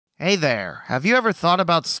Hey there, have you ever thought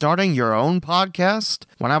about starting your own podcast?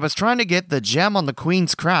 When I was trying to get the Gem on the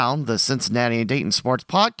Queen's Crown, the Cincinnati and Dayton Sports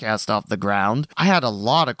Podcast, off the ground, I had a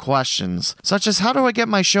lot of questions, such as how do I get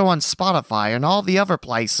my show on Spotify and all the other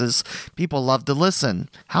places people love to listen?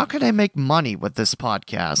 How can I make money with this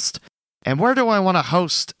podcast? And where do I want to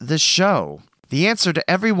host this show? The answer to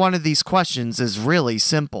every one of these questions is really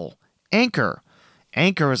simple. Anchor.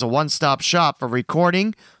 Anchor is a one-stop shop for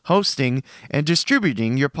recording, hosting, and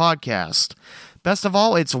distributing your podcast. Best of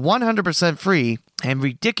all, it's 100% free and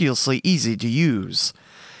ridiculously easy to use.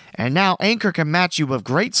 And now Anchor can match you with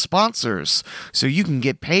great sponsors, so you can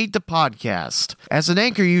get paid to podcast. As an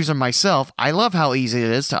Anchor user myself, I love how easy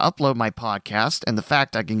it is to upload my podcast and the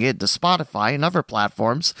fact I can get it to Spotify and other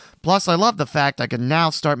platforms. Plus, I love the fact I can now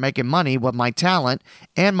start making money with my talent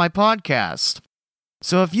and my podcast.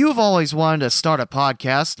 So if you've always wanted to start a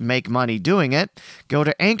podcast and make money doing it, go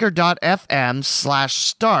to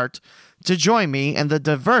anchor.fm/start to join me and the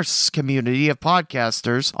diverse community of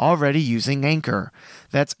podcasters already using Anchor.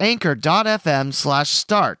 That's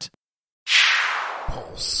anchor.fm/start.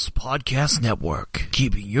 Pulse Podcast Network,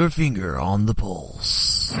 keeping your finger on the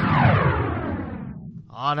pulse.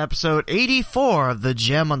 On episode 84 of the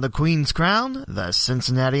Gem on the Queen's Crown, the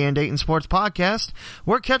Cincinnati and Dayton Sports Podcast,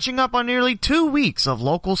 we're catching up on nearly 2 weeks of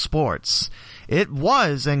local sports. It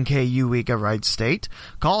was NKU week at Wright State,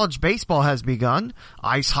 college baseball has begun,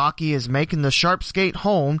 ice hockey is making the Sharp Skate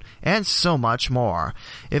home, and so much more.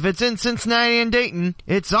 If it's in Cincinnati and Dayton,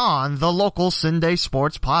 it's on the local Cinday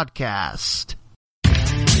Sports Podcast.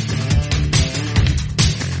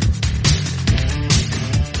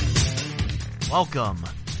 Welcome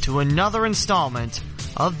to another installment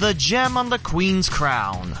of the Gem on the Queen's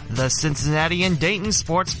Crown, the Cincinnati and Dayton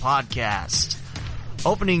Sports Podcast.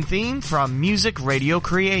 Opening theme from Music Radio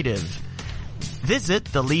Creative. Visit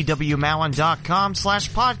the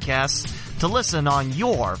LeeWMowen.com/podcast to listen on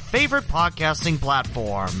your favorite podcasting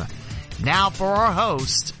platform. Now for our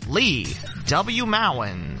host, Lee W.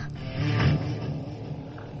 Mowen.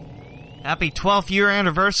 Happy 12th year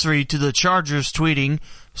anniversary to the Chargers tweeting,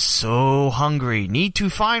 "So hungry, need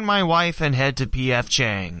to find my wife and head to P.F.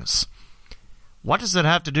 Chang's." What does that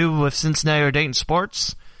have to do with Cincinnati or Dayton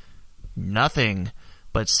sports? Nothing,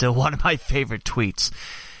 but still one of my favorite tweets.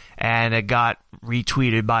 And it got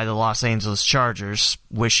retweeted by the Los Angeles Chargers,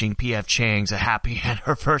 wishing P.F. Chang's a happy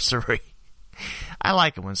anniversary. I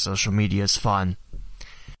like it when social media is fun.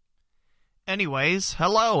 Anyways,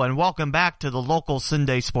 hello and welcome back to the local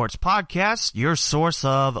Cinday Sports Podcast, your source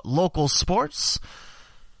of local sports.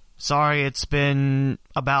 Sorry, it's been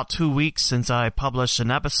about 2 weeks since I published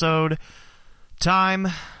an episode. Time,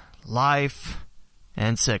 life,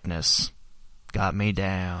 and sickness got me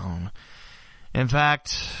down. In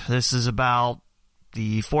fact, this is about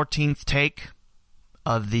the 14th take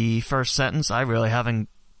of the first sentence. I really haven't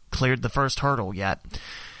cleared the first hurdle yet.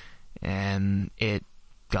 And it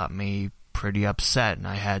got me pretty upset, and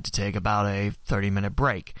I had to take about a 30-minute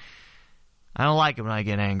break. I don't like it when I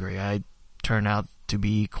get angry. I turn out to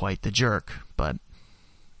be quite the jerk, but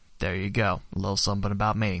there you go. A little something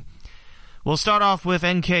about me. We'll start off with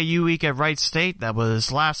NKU week at Wright State. That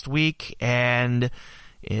was last week, and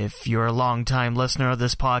if you're a long-time listener of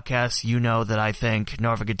this podcast, you know that I think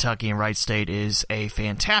Northern Kentucky and Wright State is a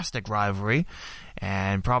fantastic rivalry,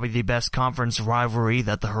 and probably the best conference rivalry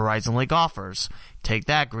that the Horizon League offers. Take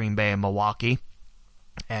that, Green Bay and Milwaukee,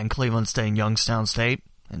 and Cleveland State and Youngstown State,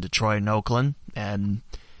 and Detroit and Oakland, and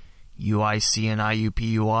UIC and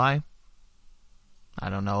IUPUI. I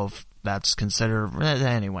don't know if that's considered...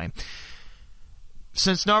 Anyway.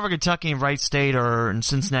 Since Northern Kentucky and Wright State are in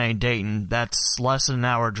Cincinnati and Dayton, that's less than an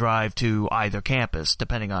hour drive to either campus,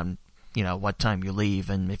 depending on, what time you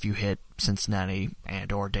leave and if you hit Cincinnati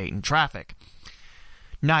and or Dayton traffic.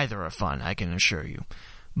 Neither are fun, I can assure you.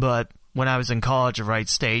 But when I was in college at Wright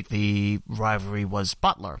State, the rivalry was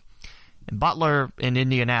Butler. And Butler in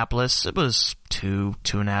Indianapolis, it was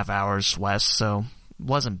 2.5 hours west, so it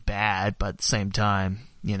wasn't bad, but at the same time,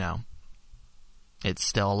 it's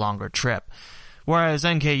still a longer trip. Whereas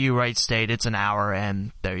NKU Wright State, it's an hour,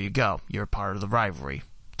 and there you go. You're part of the rivalry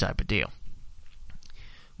type of deal.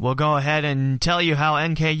 We'll go ahead and tell you how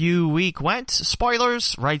NKU week went.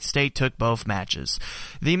 Spoilers, Wright State took both matches.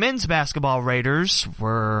 The men's basketball Raiders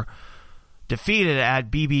were defeated at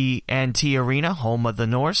BB&T Arena, home of the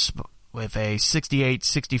Norse, with a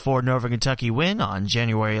 68-64 Northern Kentucky win on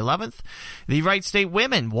January 11th. The Wright State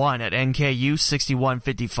women won at NKU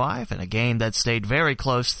 61-55 in a game that stayed very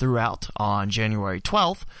close throughout on January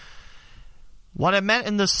 12th. what it meant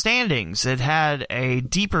in the standings. It had a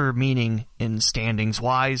deeper meaning in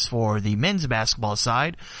standings-wise for the men's basketball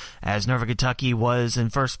side, as Northern Kentucky was in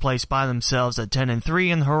first place by themselves at 10-3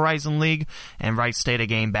 in the Horizon League, and Wright State a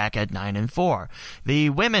game back at 9-4. The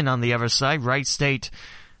women on the other side, Wright State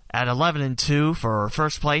at 11-2 for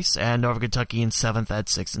first place, and Northern Kentucky in 7th at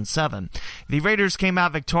 6-7. The Raiders came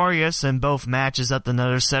out victorious in both matches at the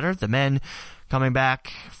Nutter Center. The men coming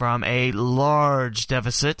back from a large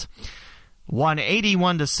deficit, won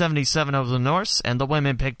 81-77 over the Norse, and the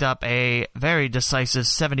women picked up a very decisive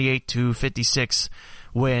 78-56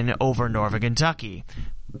 win over Northern Kentucky.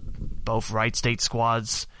 Both Wright State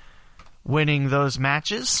squads winning those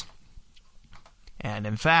matches. And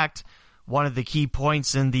in fact, one of the key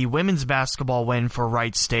points in the women's basketball win for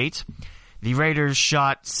Wright State, the Raiders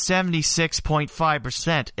shot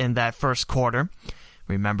 76.5% in that first quarter.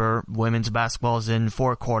 Remember, women's basketball is in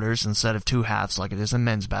 4 quarters instead of 2 halves like it is in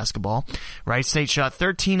men's basketball. Wright State shot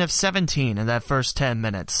 13 of 17 in that first 10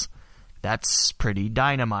 minutes. That's pretty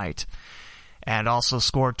dynamite. And also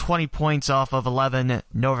scored 20 points off of 11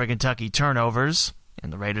 Northern Kentucky turnovers.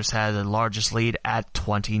 And the Raiders had the largest lead at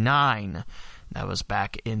 29. That was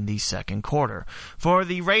back in the second quarter. For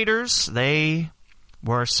the Raiders, they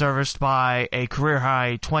were serviced by a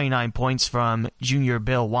career-high 29 points from junior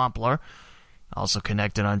Bill Wampler. Also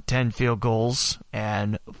connected on 10 field goals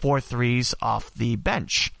and 4 threes off the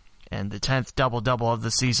bench. And the 10th double-double of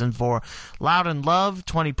the season for Loudon Love,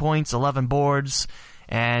 20 points, 11 boards,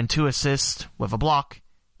 and 2 assists with a block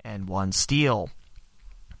and 1 steal.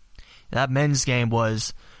 That men's game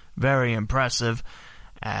was very impressive,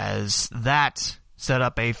 as that set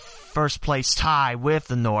up a first-place tie with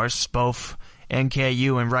the Norse, both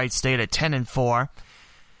NKU and Wright State at 10-4.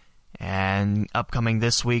 And upcoming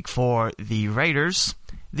this week for the Raiders,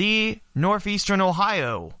 the Northeastern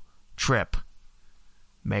Ohio trip.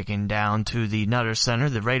 Making down to the Nutter Center,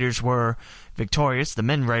 the Raiders were victorious. The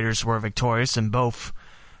men Raiders were victorious in both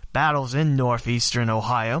battles in Northeastern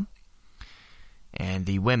Ohio. And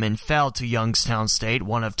the women fell to Youngstown State,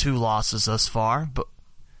 one of 2 losses thus far. But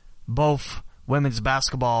both women's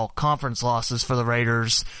basketball conference losses for the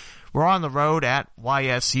Raiders were on the road at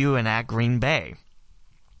YSU and at Green Bay.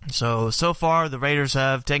 So far, the Raiders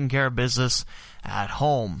have taken care of business at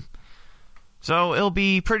home. So it'll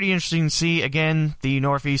be pretty interesting to see. Again, the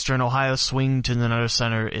Northeastern Ohio swing to the Nutter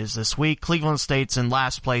Center is this week. Cleveland State's in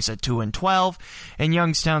last place at 2-12, and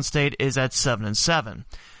Youngstown State is at 7-7,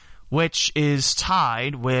 which is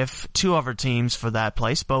tied with 2 other teams for that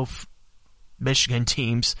place. Both Michigan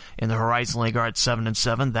teams in the Horizon League are at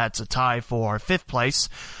 7-7. That's a tie for 5th place.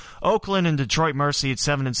 Oakland and Detroit Mercy at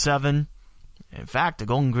 7-7. In fact, the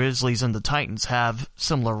Golden Grizzlies and the Titans have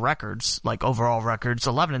similar records, like overall records,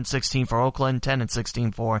 11-16 for Oakland,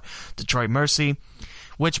 10-16 for Detroit Mercy,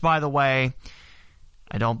 which, by the way,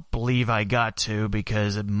 I don't believe I got to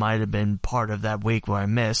because it might have been part of that week where I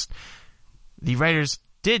missed. The Raiders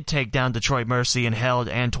did take down Detroit Mercy and held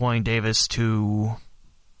Antoine Davis to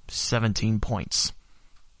 17 points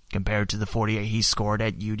compared to the 48 he scored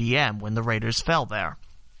at UDM when the Raiders fell there.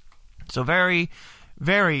 So very,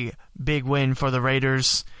 very big win for the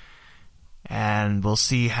Raiders, and we'll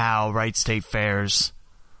see how Wright State fares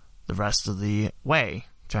the rest of the way,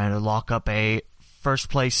 trying to lock up a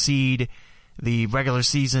first-place seed, the regular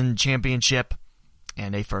season championship,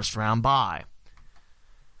 and a first-round bye.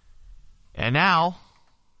 And now,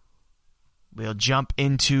 we'll jump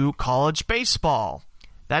into college baseball.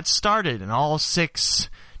 That started, and all 6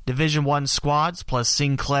 Division I squads, plus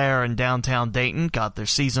Sinclair and Downtown Dayton, got their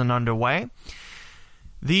season underway.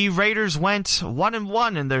 The Raiders went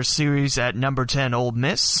 1-1 in their series at number 10 Ole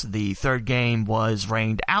Miss. The third game was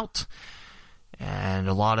rained out, and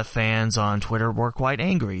a lot of fans on Twitter were quite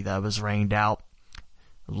angry that it was rained out.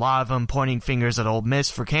 A lot of them pointing fingers at Ole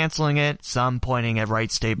Miss for canceling it, some pointing at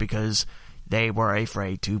Wright State because they were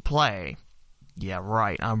afraid to play. Yeah,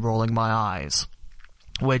 right, I'm rolling my eyes.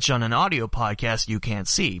 Which on an audio podcast you can't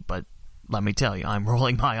see, but let me tell you, I'm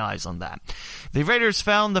rolling my eyes on that. The Raiders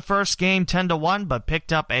found the first game 10-1, but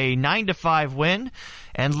picked up a 9-5 win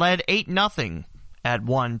and led 8-0 at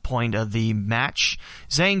one point of the match.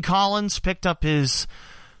 Zane Collins picked up his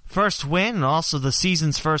first win and also the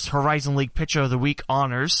season's first Horizon League Pitcher of the Week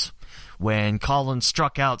honors when Collins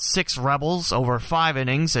struck out 6 Rebels over 5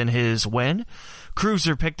 innings in his win.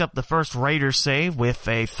 Cruiser picked up the first Raiders save with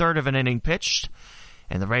a third of an inning pitched.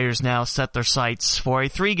 And the Raiders now set their sights for a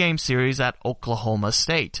 3-game series at Oklahoma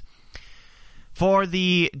State. For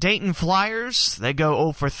the Dayton Flyers, they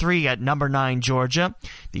go 0-3 at number 9 Georgia.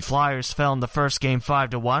 The Flyers fell in the first game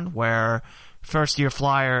 5-1, where first-year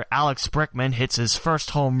Flyer Alex Brickman hits his first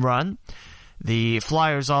home run. The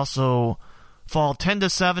Flyers also fall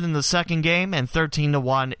 10-7 in the second game and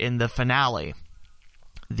 13-1 in the finale.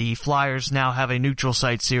 The Flyers now have a neutral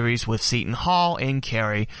site series with Seton Hall in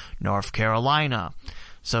Cary, North Carolina.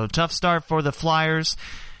 So tough start for the Flyers.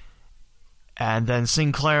 And then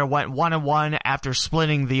Sinclair went 1-1 after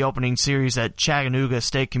splitting the opening series at Chattanooga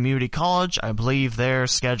State Community College. I believe their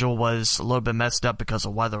schedule was a little bit messed up because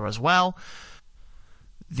of weather as well.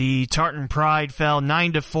 The Tartan Pride fell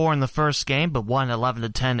 9-4 in the first game, but won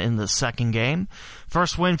 11-10 in the second game.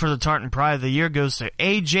 First win for the Tartan Pride of the year goes to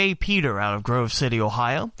A.J. Peter out of Grove City,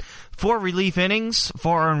 Ohio. 4 relief innings,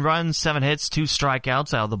 4 earned runs, 7 hits, 2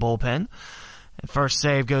 strikeouts out of the bullpen. First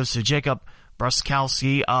save goes to Jacob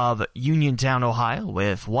Bruskowski of Uniontown, Ohio,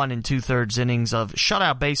 with 1 2/3 innings of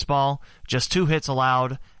shutout baseball, just 2 hits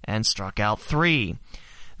allowed, and struck out 3.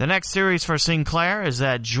 The next series for Sinclair is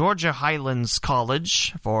at Georgia Highlands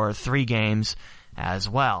College for 3 games as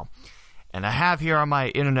well. And I have here on my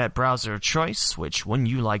internet browser of choice, which wouldn't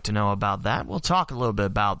you like to know about that? We'll talk a little bit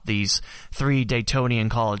about these 3 Daytonian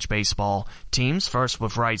college baseball teams. First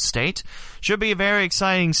with Wright State. Should be a very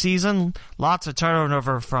exciting season. Lots of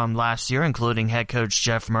turnover from last year, including head coach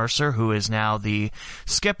Jeff Mercer, who is now the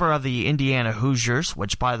skipper of the Indiana Hoosiers,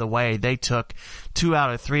 which, by the way, they took 2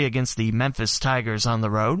 out of 3 against the Memphis Tigers on the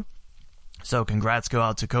road. So congrats go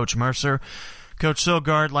out to Coach Mercer. Coach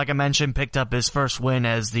Sogard, like I mentioned, picked up his first win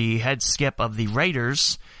as the head skip of the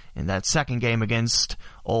Raiders in that second game against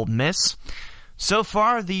Ole Miss. So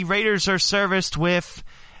far, the Raiders are serviced with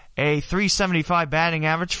a .375 batting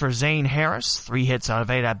average for Zane Harris, 3 hits out of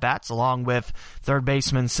 8 at-bats, along with third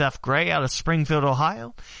baseman Seth Gray out of Springfield,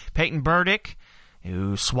 Ohio. Peyton Burdick,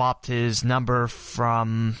 who swapped his number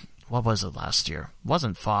from, what was it last year? It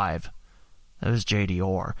wasn't 5. It was J.D.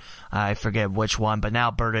 Orr. I forget which one, but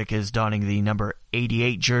now Burdick is donning the number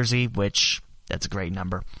 88 jersey, which, that's a great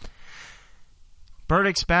number.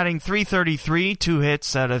 Burdick's batting .333, 2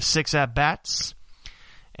 hits out of 6 at-bats.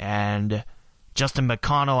 And Justin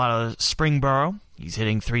McConnell out of Springboro, he's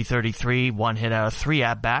hitting .333, 1 hit out of 3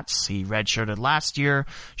 at-bats. He redshirted last year,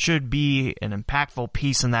 should be an impactful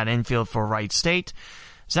piece in that infield for Wright State.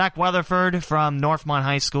 Zach Weatherford from Northmont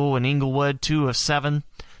High School in Inglewood, 2 of 7.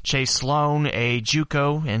 Chase Sloan, a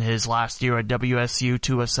JUCO in his last year at WSU,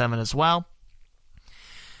 2 of 7 as well.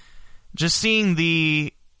 Just seeing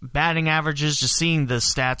the batting averages, just seeing the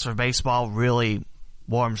stats for baseball really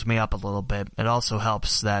warms me up a little bit. It also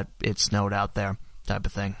helps that it snowed out there, type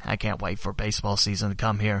of thing. I can't wait for baseball season to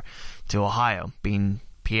come here to Ohio, being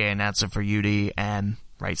PA announcer for UD and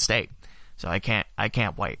Wright State. So I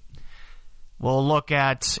can't wait. We'll look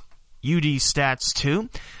at UD stats too.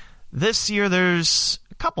 This year there's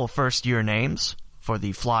couple first-year names for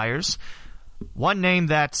the Flyers. One name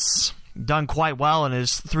that's done quite well in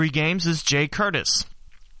his 3 games is Jay Curtis.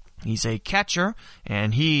 He's a catcher,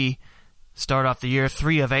 and he started off the year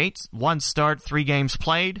 3 of 8, 1 start, 3 games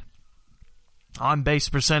played. On-base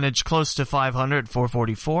percentage close to .500,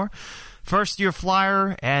 .444. First-year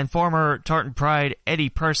Flyer and former Tartan Pride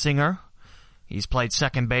Eddie Persinger. He's played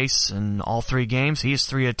second base in all 3 games. He's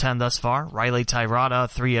 3 of 10 thus far. Riley Tyrada,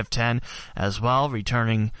 3 of 10 as well,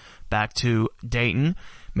 returning back to Dayton.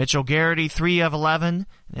 Mitchell Garrity, 3 of 11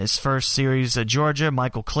 in his first series at Georgia.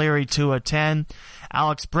 Michael Cleary, 2 of 10.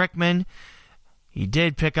 Alex Brickman, he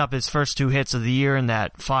did pick up his first 2 hits of the year in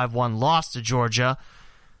that 5-1 loss to Georgia,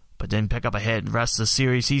 but didn't pick up a hit the rest of the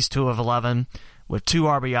series. He's 2 of 11 with 2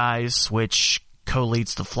 RBIs, which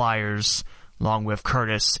co-leads the Flyers along with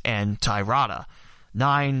Curtis and Tyrada.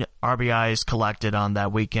 9 RBIs collected on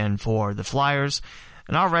that weekend for the Flyers.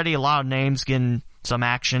 And already a lot of names getting some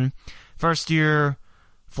action. First year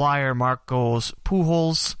Flyer Marcos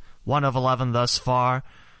Pujols, 1 of 11 thus far.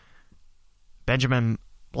 Benjamin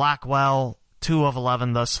Blackwell, 2 of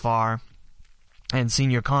 11 thus far. And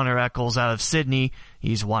senior Connor Eccles out of Sydney,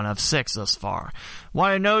 he's 1 of 6 thus far.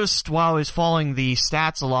 What I noticed while I was following the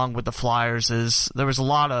stats along with the Flyers is there was a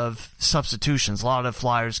lot of substitutions, a lot of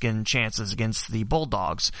Flyers getting chances against the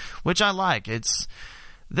Bulldogs, which I like.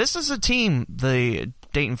 This is a team the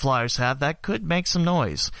Dayton Flyers have that could make some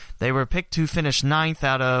noise. They were picked to finish 9th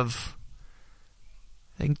out of,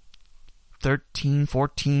 I think, 13,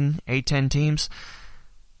 14 A-10 teams.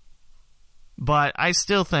 But I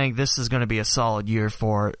still think this is going to be a solid year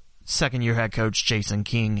for second-year head coach Jason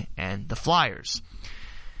King and the Flyers.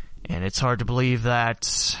 And it's hard to believe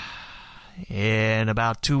that in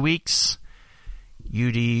about 2 weeks,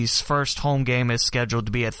 UD's first home game is scheduled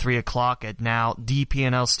to be at 3 o'clock at now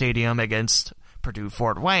DP&L Stadium against Purdue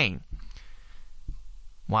Fort Wayne.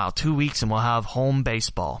 Wow, 2 weeks and we'll have home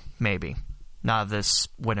baseball, maybe. Not if this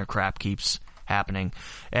winter crap keeps happening.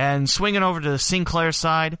 And swinging over to the Sinclair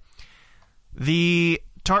side, the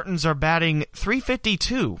Tartans are batting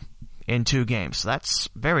 .352 in 2 games. So that's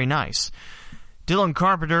very nice. Dylan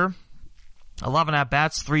Carpenter, 11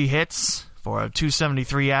 at-bats, 3 hits for a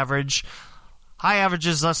 .273 average. High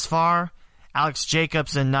averages thus far. Alex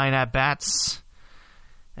Jacobs in 9 at-bats.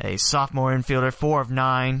 A sophomore infielder, 4 of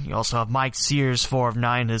 9. You also have Mike Sears, 4 of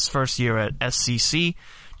 9, his first year at SCC.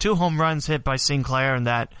 2 home runs hit by Sinclair in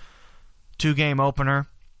that 2-game opener.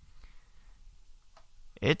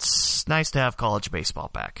 It's nice to have college baseball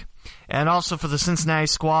back. And also for the Cincinnati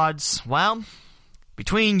squads, well,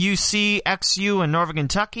 between UC, XU, and Northern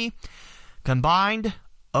Kentucky, combined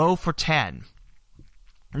 0 for 10.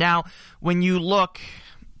 Now, when you look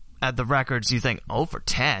at the records, you think, 0 for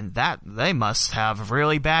 10, that they must have a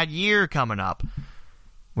really bad year coming up.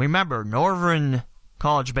 Remember, Northern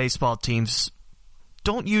college baseball teams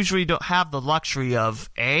don't have the luxury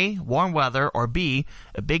of A, warm weather, or B,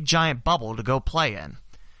 a big giant bubble to go play in.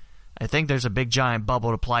 I think there's a big giant bubble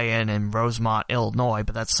to play in Rosemont, Illinois,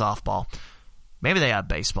 but that's softball. Maybe they have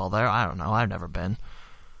baseball there. I don't know. I've never been.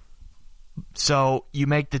 So you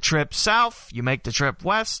make the trip south, you make the trip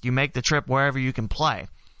west, you make the trip wherever you can play.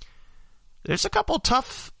 There's a couple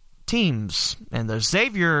tough teams, and the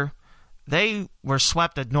Xavier, they were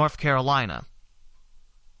swept at North Carolina.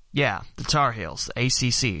 Yeah, the Tar Heels, the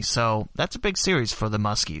ACC. So that's a big series for the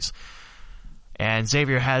Muskies. And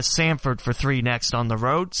Xavier has Samford for 3 next on the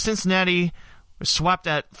road. Cincinnati was swept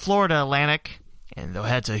at Florida Atlantic, and they'll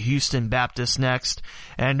head to Houston Baptist next.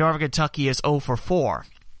 And Northern Kentucky is 0 for 4.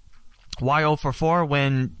 Why 0 for 4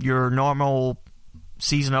 when your normal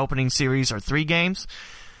season opening series are 3 games?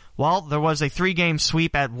 Well, there was a 3-game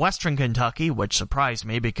sweep at Western Kentucky, which surprised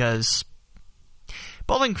me because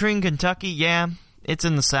Bowling Green, Kentucky, yeah, it's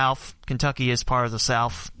in the South. Kentucky is part of the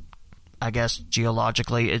South, I guess,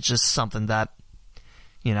 geologically. It's just something that,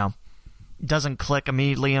 doesn't click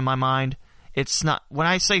immediately in my mind. It's not, when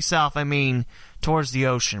I say South, I mean towards the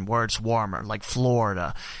ocean, where it's warmer, like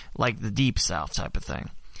Florida, like the deep South type of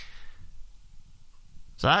thing.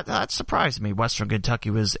 So that surprised me. Western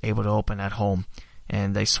Kentucky was able to open at home.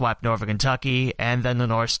 And they swept Northern Kentucky, and then the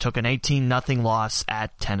Norse took an 18-0 loss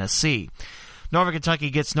at Tennessee. Northern Kentucky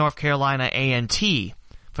gets North Carolina A&T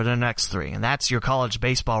for the next 3. And that's your college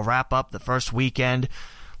baseball wrap-up, the first weekend.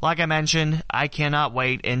 Like I mentioned, I cannot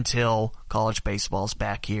wait until college baseball's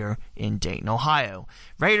back here in Dayton, Ohio.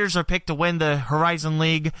 Raiders are picked to win the Horizon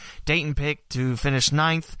League. Dayton picked to finish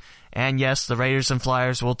 9th. And yes, the Raiders and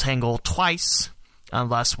Flyers will tangle twice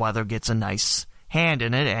unless weather gets a nice hand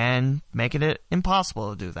in it and making it impossible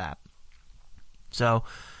to do that. So,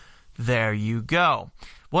 there you go.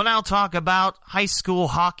 We'll now talk about high school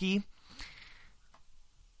hockey.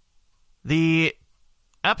 The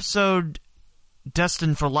episode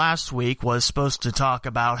destined for last week was supposed to talk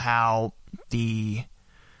about how the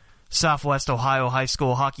Southwest Ohio High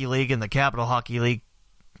School Hockey League and the Capital Hockey League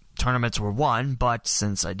tournaments were won, but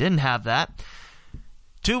since I didn't have that,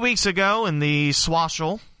 2 weeks ago in the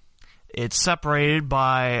Swashel, it's separated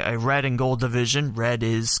by a red and gold division. Red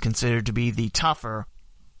is considered to be the tougher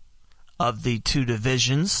of the 2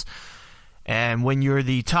 divisions. And when you're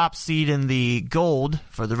the top seed in the gold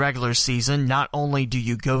for the regular season, not only do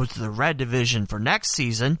you go to the red division for next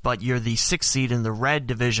season, but you're the 6th seed in the red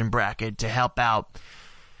division bracket to help out.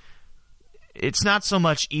 It's not so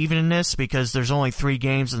much evenness because there's only 3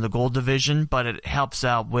 games in the gold division, but it helps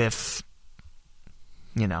out with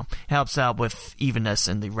evenness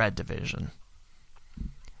in the red division.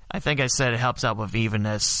 I think I said it helps out with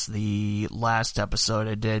evenness the last episode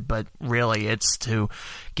I did, but really it's to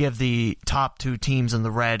give the top 2 teams in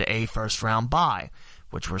the red a first-round bye,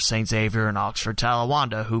 which were St. Xavier and Oxford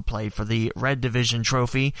Talawanda, who played for the red division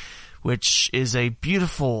trophy, which is a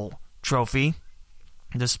beautiful trophy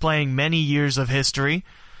displaying many years of history.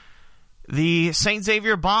 The St.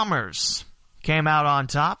 Xavier Bombers came out on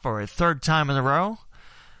top for a 3rd time in a row.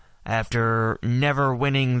 After never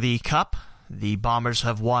winning the Cup, the Bombers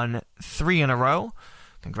have won 3 in a row.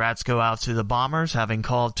 Congrats go out to the Bombers, having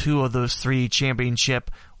called 2 of those 3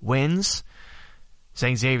 championship wins.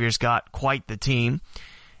 St. Xavier's got quite the team.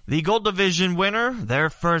 The Gold Division winner, their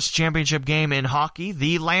first championship game in hockey,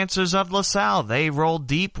 the Lancers of LaSalle. They rolled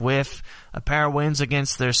deep with a pair of wins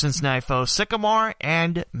against their Cincinnati foe Sycamore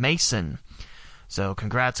and Mason. So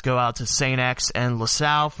congrats go out to St. X and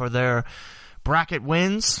LaSalle for their bracket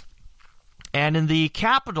wins. And in the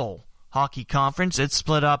Capital Hockey Conference, it's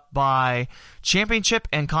split up by championship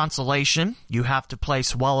and consolation. You have to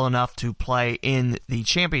place well enough to play in the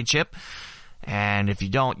championship. And if you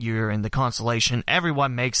don't, you're in the consolation.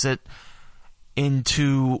 Everyone makes it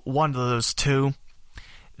into one of those 2.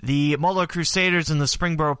 The Moeller Crusaders and the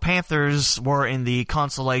Springboro Panthers were in the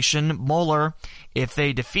consolation. Moeller, if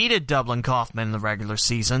they defeated Dublin Kaufman in the regular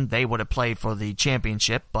season, they would have played for the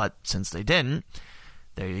championship, but since they didn't,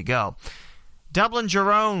 there you go. Dublin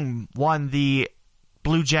Jerome won the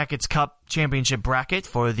Blue Jackets Cup championship bracket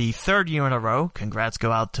for the third year in a row. Congrats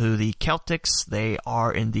go out to the Celtics. They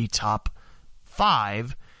are in the top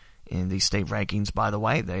 5 in the state rankings, by the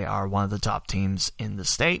way. They are one of the top teams in the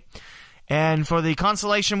state. And for the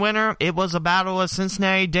consolation winner, it was a battle of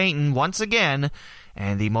Cincinnati-Dayton once again,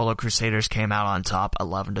 and the Moeller Crusaders came out on top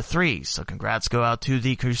 11-3. So congrats go out to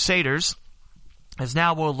the Crusaders. As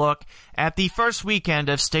now we'll look at the first weekend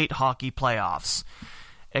of state hockey playoffs.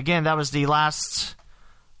 Again, that was the last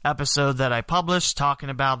episode that I published talking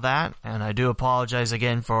about that, and I do apologize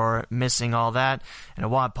again for missing all that, and I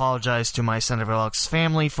want to apologize to my Centerville Elks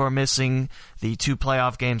family for missing the 2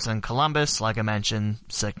 playoff games in Columbus. Like I mentioned,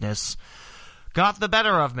 sickness got the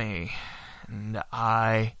better of me, and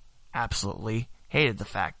I absolutely hated the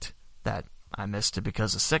fact that I missed it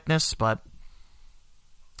because of sickness, but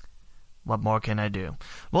what more can I do?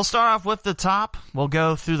 We'll start off with the top. We'll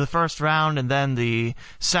go through the first round and then the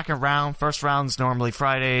second round. First round's normally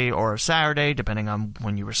Friday or Saturday, depending on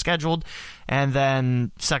when you were scheduled. And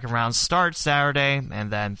then second round starts Saturday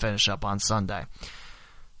and then finish up on Sunday.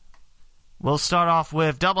 We'll start off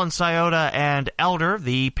with Dublin Scioto and Elder.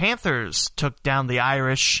 The Panthers took down the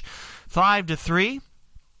Irish 5-3.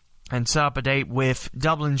 And set up a date with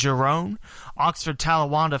Dublin Jerome. Oxford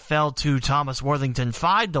Talawanda fell to Thomas Worthington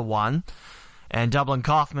 5-1. And Dublin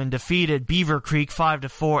Kaufman defeated Beaver Creek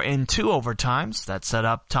 5-4 in 2 overtimes. That set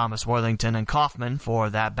up Thomas Worthington and Kaufman for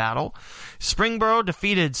that battle. Springboro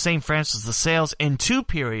defeated St. Francis de Sales in 2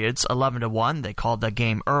 periods, 11-1. They called that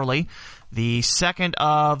game early. The second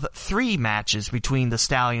of 3 matches between the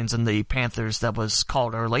Stallions and the Panthers that was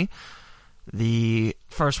called early. The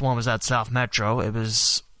first one was at South Metro. It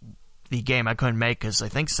was the game I couldn't make because I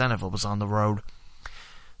think Centerville was on the road.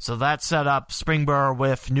 So that set up Springboro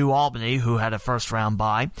with New Albany, who had a first-round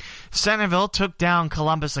bye. Centerville took down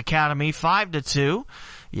Columbus Academy 5-2.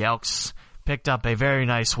 The Elks picked up a very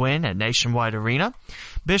nice win at Nationwide Arena.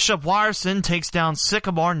 Bishop Watterson takes down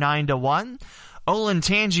Sycamore 9-1.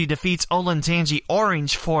 Olentangy defeats Olentangy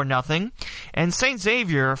Orange 4-0. And St.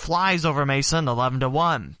 Xavier flies over Mason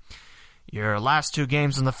 11-1. Your last 2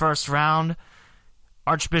 games in the first round,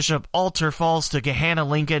 Archbishop Alter falls to Gahanna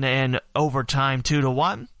Lincoln in overtime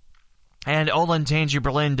 2-1. And Olentangy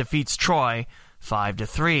Berlin defeats Troy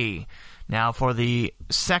 5-3. Now for the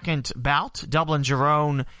second bout, Dublin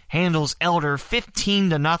Jerome handles Elder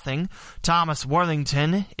 15-0. Thomas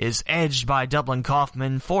Worthington is edged by Dublin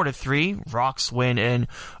Kaufman 4-3. Rocks win in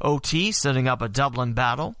OT, setting up a Dublin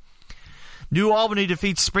battle. New Albany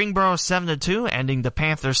defeats Springboro 7-2, ending the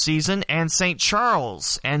Panthers season, and St.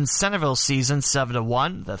 Charles ends Centerville season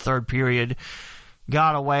 7-1. The third period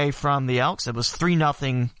got away from the Elks. It was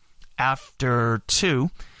 3-0 after 2,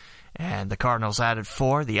 and the Cardinals added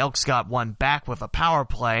 4. The Elks got 1 back with a power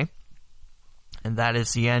play, and that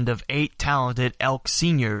is the end of 8 talented Elk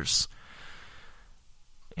seniors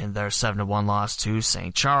in their 7-1 loss to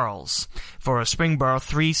St. Charles. For Springboro,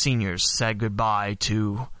 3 seniors said goodbye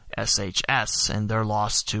to SHS and their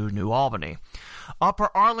loss to New Albany. Upper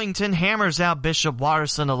Arlington hammers out Bishop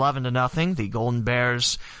Watterson 11-0. The Golden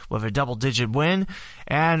Bears with a double-digit win.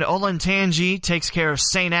 And Olentangy takes care of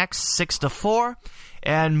St. X 6-4.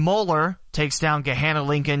 And Moeller takes down Gahanna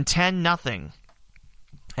Lincoln 10-0.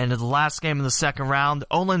 And in the last game of the second round,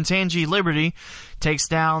 Olentangy Liberty takes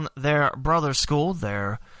down their brother school,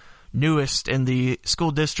 their newest in the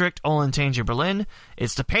school district, Olentangy Berlin.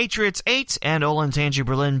 It's the Patriots 8 and Olentangy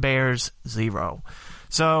Berlin Bears 0.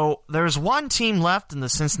 So there's 1 team left in the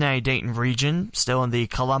Cincinnati-Dayton region, still in the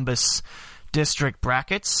Columbus district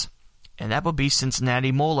brackets, and that would be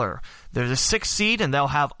Cincinnati Moeller. They're the 6th seed, and they'll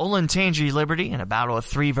have Olentangy Liberty in a battle of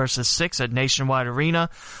 3 versus 6 at Nationwide Arena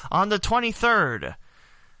on the 23rd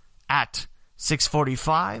at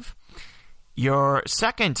 6:45. Your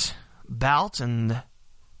second bout in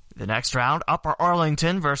the next round, Upper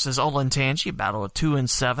Arlington versus Olentangy, battle of 2 and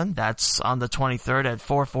 7. That's on the 23rd at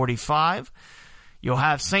 4:45. You'll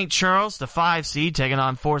have St. Charles, the 5 seed, taking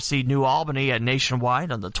on 4 seed New Albany at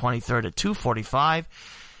Nationwide on the 23rd at 2:45.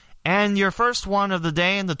 And your first one of the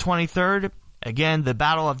day on the 23rd, again, the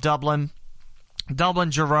Battle of Dublin.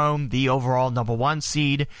 Dublin Jerome, the overall number 1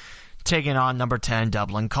 seed, taking on number 10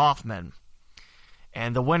 Dublin Kaufman.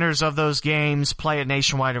 And the winners of those games play at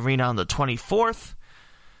Nationwide Arena on the 24th.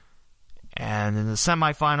 And in the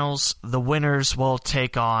semifinals, the winners will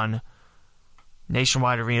take on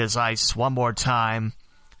Nationwide Arena's ice one more time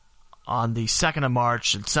on the 2nd of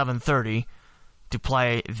March at 7:30 to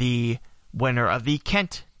play the winner of the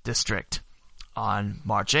Kent District on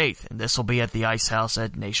March 8th. And this will be at the Ice House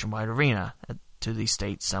at Nationwide Arena to the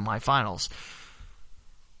state semifinals.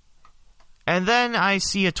 And then I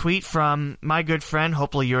see a tweet from my good friend,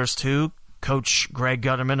 hopefully yours too, Coach Greg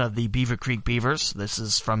Gutterman of the Beaver Creek Beavers. This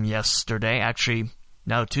is from yesterday. Actually,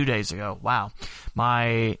 no, 2 days ago. Wow.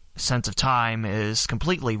 My sense of time is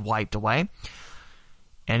completely wiped away.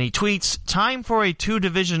 And he tweets, time for a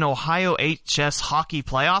 2-division Ohio HS hockey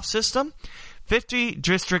playoff system. 50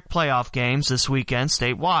 district playoff games this weekend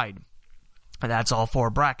statewide. And that's all 4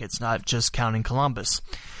 brackets, not just counting Columbus.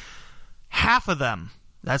 Half of them,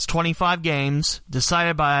 that's 25 games,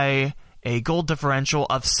 decided by a goal differential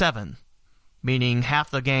of 7. Meaning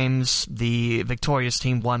half the games the victorious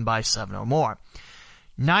team won by 7 or more.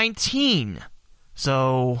 19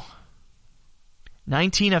 of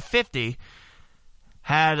 50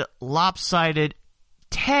 had lopsided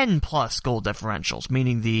 10-plus goal differentials,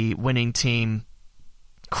 meaning the winning team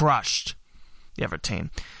crushed the other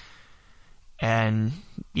team. And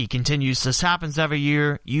he continues, this happens every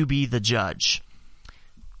year, you be the judge.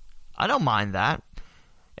 I don't mind that,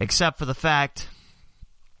 except for the fact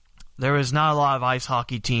there is not a lot of ice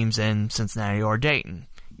hockey teams in Cincinnati or Dayton.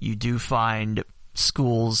 You do find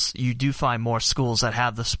more schools that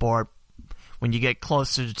have the sport when you get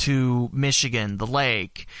closer to Michigan, the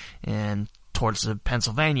lake, and towards the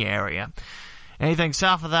Pennsylvania area. Anything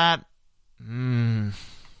south of that,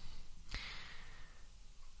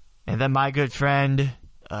 And then my good friend,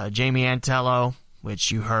 Jamie Antello,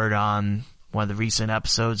 which you heard on one of the recent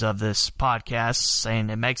episodes of this podcast, saying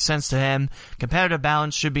it makes sense to him. Competitive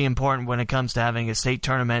balance should be important when it comes to having a state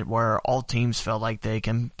tournament where all teams feel like they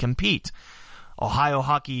can compete. Ohio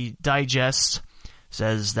Hockey Digest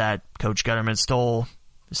says that Coach Gutterman stole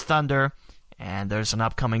his thunder, and there's an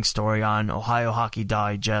upcoming story on Ohio Hockey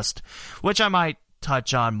Digest, which I might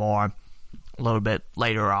touch on more a little bit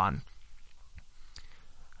later on.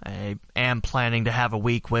 I am planning to have a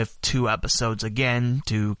week with 2 episodes again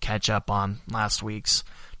to catch up on last week's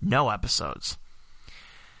no episodes.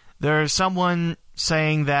 There's someone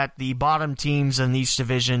saying that the bottom teams in each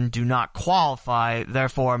division do not qualify,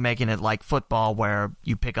 therefore making it like football where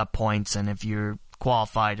you pick up points, and if you're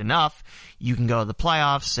qualified enough, you can go to the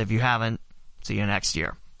playoffs. If you haven't, see you next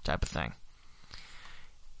year, type of thing.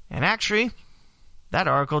 And actually, that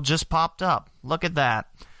article just popped up. Look at that.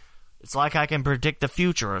 It's like I can predict the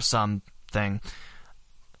future or something.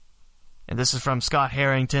 And this is from Scott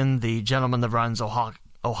Harrington, the gentleman that runs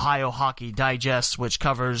Ohio Hockey Digest, which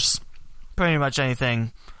covers pretty much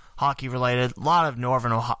anything hockey related. A lot of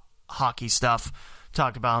Northern hockey stuff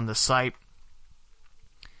talked about on the site.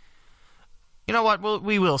 You know what?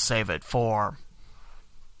 We'll save it for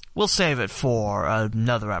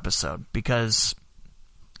another episode because,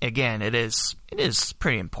 again, it is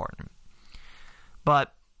pretty important.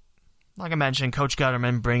 But like I mentioned, Coach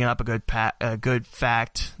Gutterman bringing up a good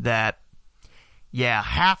fact that, yeah,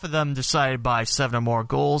 half of them decided by 7 or more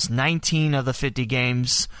goals. 19 of the 50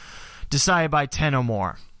 games decided by 10 or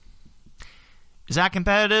more. Is that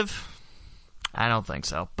competitive? I don't think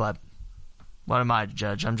so, but what am I to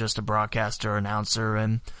judge? I'm just a broadcaster, announcer,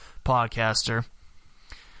 and podcaster.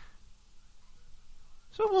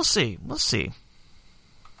 So we'll see. We'll see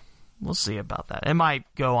about that. It might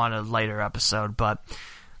go on a later episode, but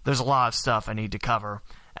there's a lot of stuff I need to cover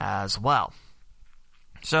as well.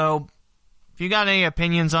 So, if you got any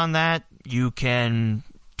opinions on that, you can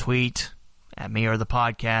tweet at me or the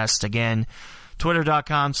podcast. Again,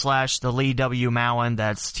 twitter.com/TheLeeWMowen.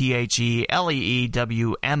 That's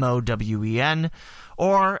TheLeewmowen.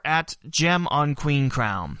 Or at Gem on Queen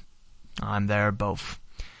Crown. I'm there both.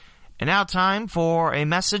 And now time for a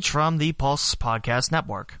message from the Pulse Podcast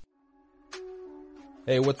Network.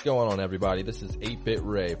 Hey, what's going on, everybody? This is 8-Bit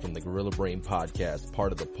Ray from the Gorilla Brain Podcast,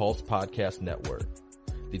 part of the Pulse Podcast Network.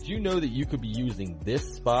 Did you know that you could be using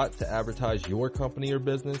this spot to advertise your company or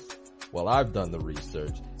business? Well, I've done the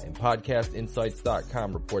research, and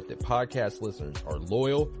PodcastInsights.com report that podcast listeners are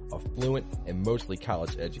loyal, affluent, and mostly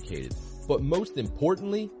college educated. But most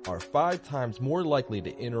importantly, are 5 times more likely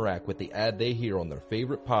to interact with the ad they hear on their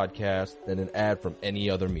favorite podcast than an ad from any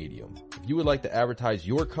other medium. If you would like to advertise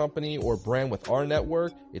your company or brand with our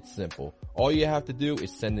network, it's simple. All you have to do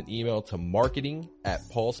is send an email to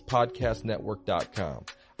marketing@pulsepodcastnetwork.com.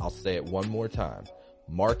 I'll say it one more time.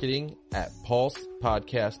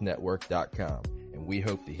 marketing@pulsepodcastnetwork.com. And we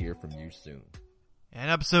hope to hear from you soon. And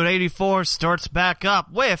episode 84 starts back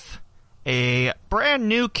up with a brand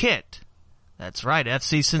new kit. That's right,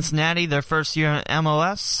 FC Cincinnati, their first year in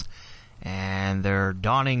MLS, and they're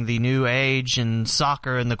donning the new age in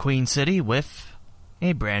soccer in the Queen City with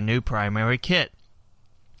a brand new primary kit.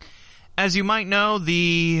 As you might know,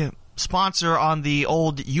 the sponsor on the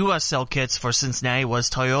old USL kits for Cincinnati was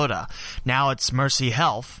Toyota. Now it's Mercy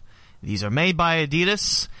Health. These are made by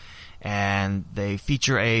Adidas, and they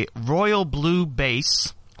feature a royal blue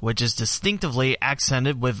base, which is distinctively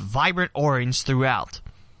accented with vibrant orange throughout.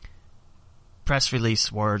 Press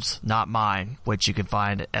release words, not mine, which you can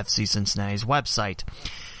find at FC Cincinnati's website.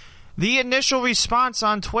 The initial response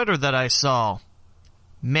on Twitter that I saw,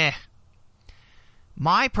 meh.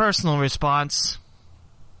 My personal response,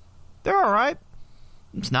 they're alright.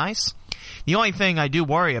 It's nice. The only thing I do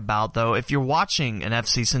worry about, though, if you're watching an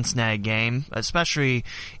FC Cincinnati game, especially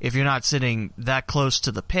if you're not sitting that close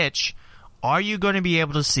to the pitch, are you going to be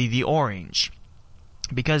able to see the orange?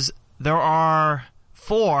 Because there are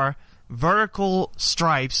 4 vertical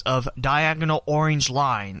stripes of diagonal orange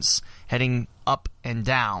lines heading up and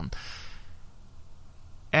down.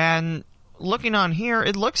 And looking on here,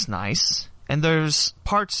 it looks nice. And there's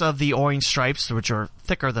parts of the orange stripes which are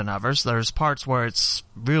thicker than others. There's parts where it's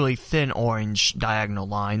really thin orange diagonal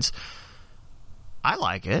lines. I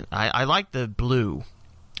like it. I like the blue.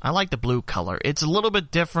 I like the blue color. It's a little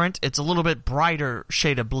bit different. It's a little bit brighter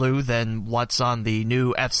shade of blue than what's on the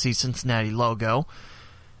new FC Cincinnati logo.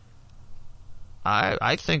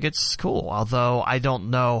 I think it's cool, although I don't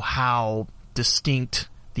know how distinct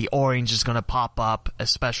the orange is going to pop up,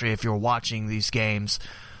 especially if you're watching these games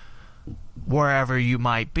wherever you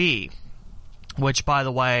might be. Which, by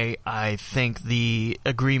the way, I think the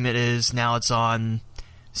agreement is now it's on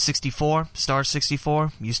 64, Star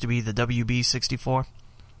 64. Used to be the WB 64.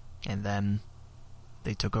 And then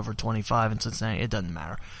they took over 25 in Cincinnati. It doesn't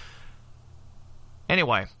matter.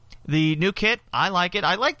 Anyway, the new kit, I like it.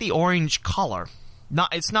 I like the orange color.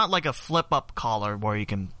 It's not like a flip-up collar where you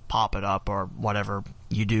can pop it up or whatever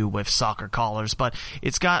you do with soccer collars, but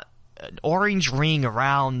it's got an orange ring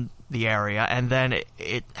around the area, and then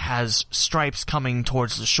it has stripes coming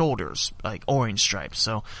towards the shoulders, like orange stripes.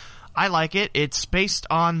 So I like it. It's based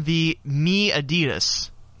on the Me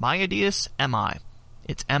Adidas. My Adidas? MI.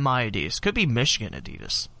 It's MI Adidas. Could be Michigan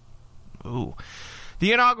Adidas. Ooh.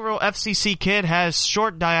 The inaugural FCC kit has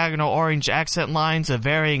short diagonal orange accent lines of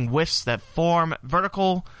varying widths that form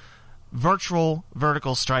virtual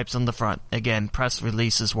vertical stripes on the front. Again, press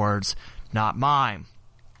releases words, not mine.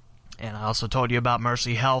 And I also told you about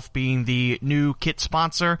Mercy Health being the new kit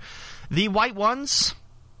sponsor. The white ones,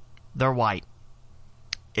 they're white.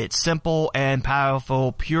 It's simple and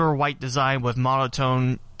powerful, pure white design with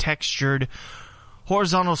monotone textured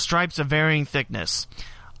horizontal stripes of varying thickness.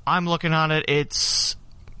 I'm looking on it. It's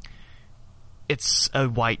a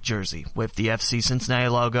white jersey with the FC Cincinnati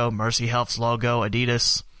logo, Mercy Health's logo,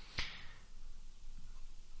 Adidas.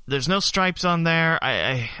 There's no stripes on there.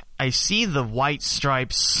 I see the white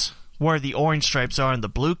stripes where the orange stripes are in the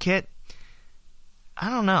blue kit. I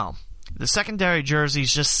don't know. The secondary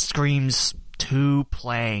jerseys just screams too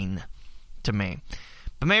plain to me.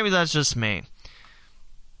 But maybe that's just me.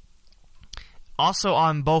 Also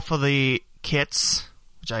on both of the kits,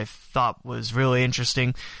 which I thought was really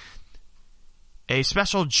interesting, a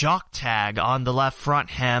special jock tag on the left front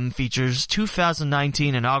hem features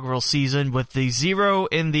 2019 inaugural season with the 0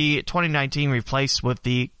 in the 2019 replaced with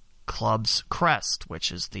the club's crest,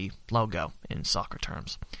 which is the logo in soccer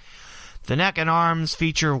terms. The neck and arms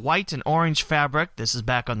feature white and orange fabric, this is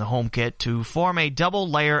back on the home kit, to form a double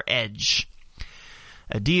layer edge.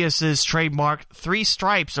 Adidas' trademark 3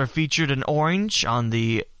 stripes are featured in orange on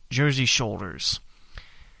the jersey shoulders.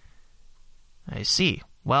 I see.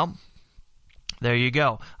 Well, there you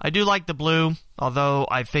go. I do like the blue, although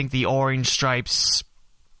I think the orange stripes,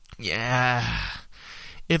 yeah.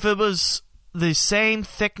 If it was the same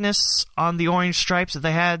thickness on the orange stripes, if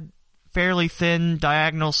they had fairly thin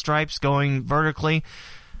diagonal stripes going vertically,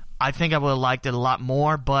 I think I would have liked it a lot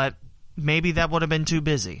more, but maybe that would have been too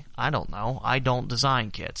busy. I don't know. I don't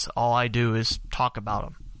design kits. All I do is talk about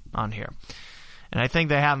them on here. And I think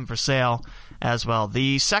they have them for sale as well.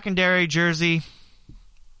 The secondary jersey,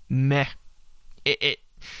 meh. It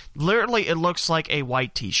literally, it looks like a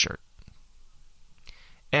white t-shirt.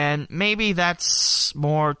 And maybe that's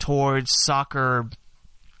more towards soccer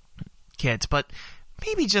kits, but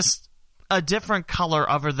maybe just a different color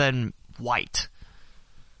other than white.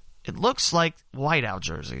 It looks like whiteout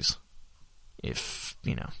jerseys. If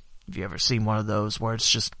you ever seen one of those where it's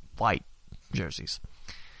just white jerseys.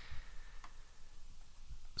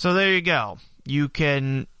 So there you go. You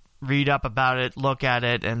can read up about it, look at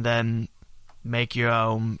it, and then make your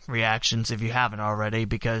own reactions if you haven't already,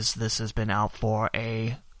 because this has been out for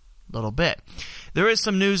a little bit. There is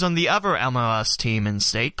some news on the other MLS team in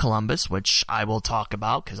state, Columbus, which I will talk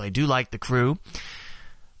about because I do like the crew.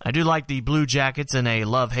 I do like the Blue Jackets in a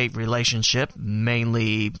love-hate relationship.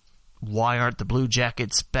 Mainly, why aren't the Blue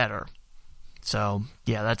Jackets better? So,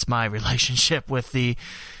 yeah, that's my relationship with the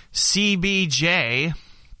CBJ.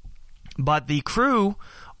 But the Crew,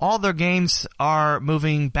 all their games are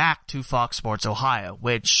moving back to Fox Sports Ohio,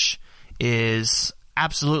 which is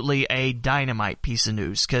absolutely a dynamite piece of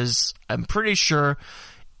news, because I'm pretty sure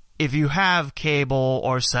if you have cable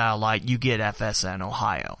or satellite, you get FSN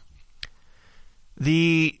Ohio.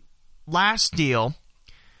 The last deal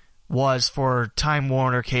was for Time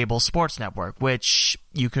Warner Cable Sports Network, which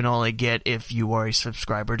you can only get if you are a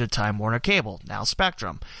subscriber to Time Warner Cable, now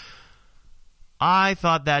Spectrum. I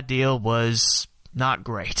thought that deal was not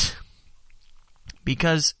great,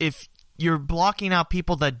 because if you're blocking out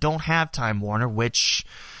people that don't have Time Warner, which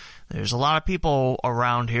there's a lot of people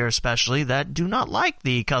around here especially that do not like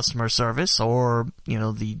the customer service or,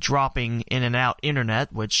 the dropping in and out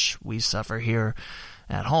internet, which we suffer here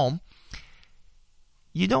at home,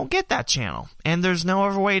 you don't get that channel, and there's no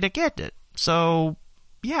other way to get it. So,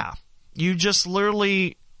 yeah, you just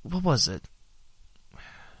literally, what was it?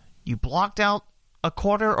 You blocked out a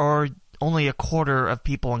quarter, or only a quarter of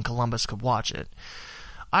people in Columbus could watch it.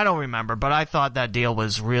 I don't remember, but I thought that deal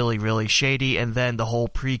was really, really shady, and then the whole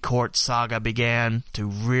pre-court saga began to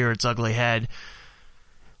rear its ugly head.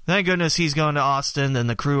 Thank goodness he's going to Austin, and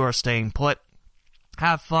the Crew are staying put.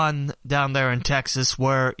 Have fun down there in Texas,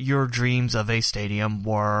 where your dreams of a stadium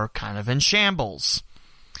were kind of in shambles.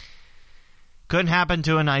 Couldn't happen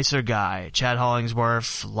to a nicer guy. Chad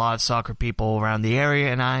Hollingsworth, a lot of soccer people around the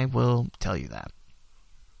area, and I will tell you that.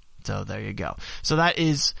 So there you go. So that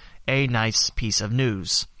is a nice piece of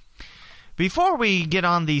news. Before we get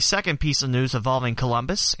on the second piece of news involving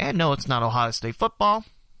Columbus, and no, it's not Ohio State football.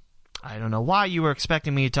 I don't know why you were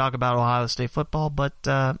expecting me to talk about Ohio State football, but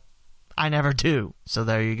I never do. So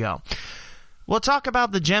there you go. We'll talk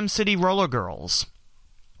about the Gem City Roller Girls.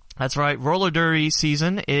 That's right, roller derby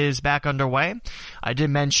season is back underway. I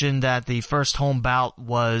did mention that the first home bout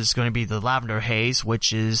was going to be the Lavender Haze,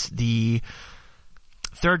 which is the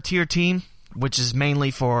third-tier team, which is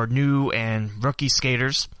mainly for new and rookie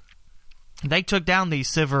skaters. They took down the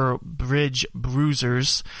Silver Bridge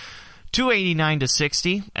Bruisers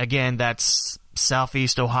 289-60. Again, that's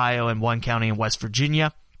Southeast Ohio and one county in West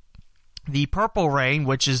Virginia. The Purple Rain,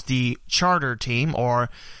 which is the charter team, or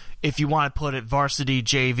if you want to put it varsity,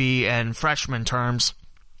 JV, and freshman terms,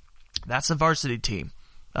 that's the varsity team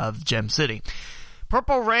of Gem City.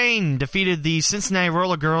 Purple Rain defeated the Cincinnati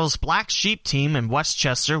Roller Girls Black Sheep team in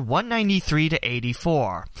Westchester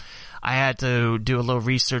 193-84. I had to do a little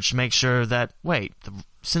research to make sure that, the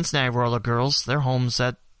Cincinnati Roller Girls, their home's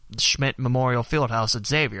at Schmidt Memorial Fieldhouse at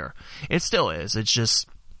Xavier. It still is, it's just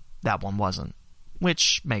that one wasn't,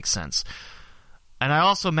 which makes sense. And I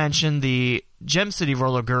also mentioned the Gem City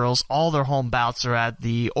Roller Girls, all their home bouts are at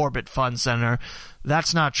the Orbit Fun Center.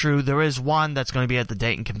 That's not true. There is one that's going to be at the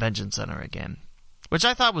Dayton Convention Center again, which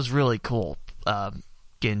I thought was really cool,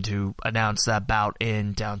 getting to announce that bout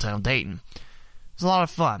in downtown Dayton. It was a lot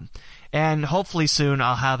of fun. And hopefully soon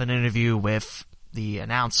I'll have an interview with the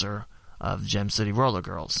announcer of Gem City Roller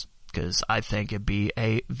Girls, because I think it'd be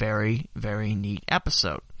a very, very neat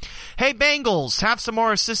episode. Hey, Bengals, have some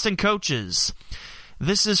more assistant coaches.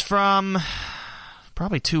 This is from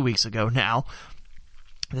probably 2 weeks ago now.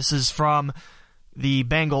 This is from the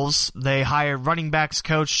Bengals. They hired running backs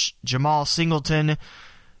coach Jamal Singleton,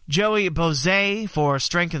 Joey Bozay for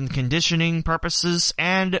strength and conditioning purposes,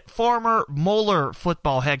 and former Moeller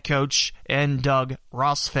football head coach and Doug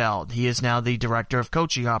Rossfeld. He is now the director of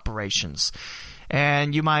coaching operations.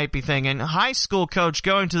 And you might be thinking, high school coach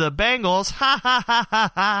going to the Bengals, ha ha ha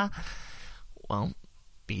ha ha. Well,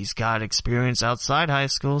 he's got experience outside high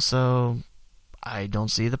school, so I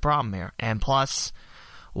don't see the problem here. And plus,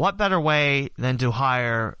 what better way than to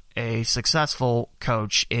hire a successful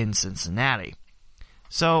coach in Cincinnati?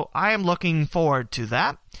 So I am looking forward to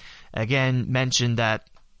that. Again, mentioned that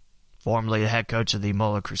formerly the head coach of the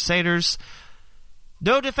Moeller Crusaders.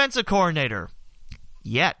 No defensive coordinator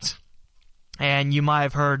yet. And you might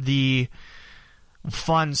have heard the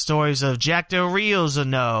fun stories of Jack Del Rio's a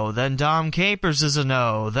no, then Dom Capers is a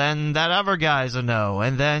no, then that other guy's a no,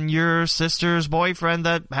 and then your sister's boyfriend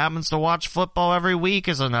that happens to watch football every week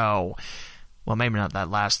is a no. Well, maybe not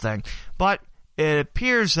that last thing. But it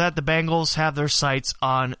appears that the Bengals have their sights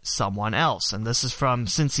on someone else. And this is from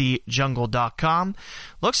CincyJungle.com.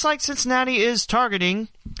 Looks like Cincinnati is targeting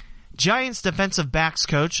Giants defensive backs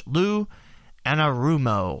coach Lou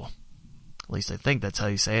Anarumo. At least I think that's how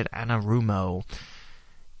you say it, Anarumo.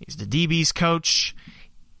 He's the DB's coach.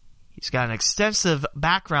 He's got an extensive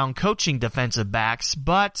background coaching defensive backs,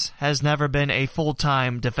 but has never been a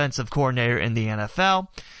full-time defensive coordinator in the NFL.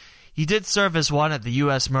 He did serve as one at the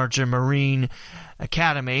U.S. Merchant Marine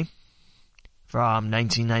Academy from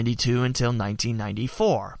 1992 until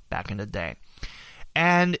 1994, back in the day.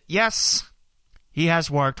 And yes, he has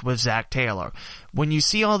worked with Zach Taylor. When you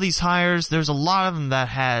see all these hires, there's a lot of them that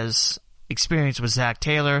has experience with Zach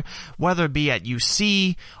Taylor, whether it be at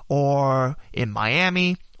UC or in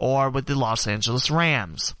Miami or with the Los Angeles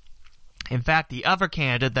Rams. In fact, the other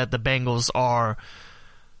candidate that the Bengals are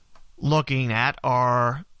looking at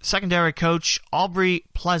are secondary coach Aubrey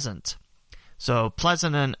Pleasant. So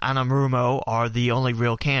Pleasant and Anarumo are the only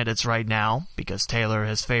real candidates right now because Taylor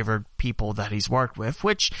has favored people that he's worked with,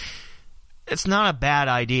 which it's not a bad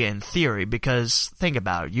idea in theory because think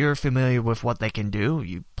about it. You're familiar with what they can do.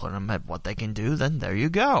 You put them at what they can do, then there you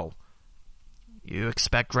go. You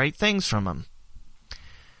expect great things from them.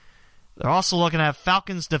 They're also looking at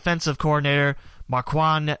Falcons defensive coordinator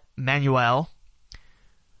Marquand Manuel.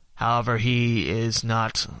 However, he is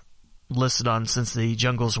not listed on Since the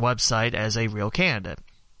Jungle's website as a real candidate.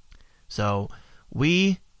 So,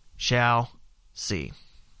 we shall see.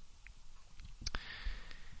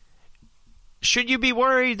 Should you be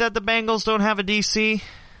worried that the Bengals don't have a DC?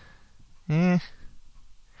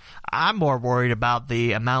 I'm more worried about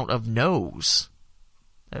the amount of no's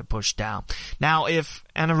that are pushed down. Now, if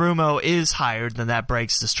Anarumo is hired, then that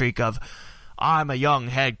breaks the streak of, I'm a young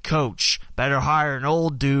head coach, better hire an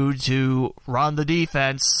old dude to run the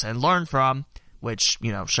defense and learn from, which,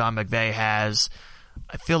 Sean McVay has.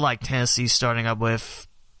 I feel like Tennessee's starting up with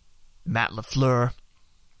Matt LaFleur.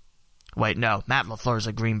 Wait, no, Matt LaFleur's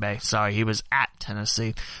at Green Bay. Sorry, he was at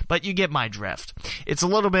Tennessee. But you get my drift. It's a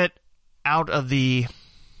little bit out of the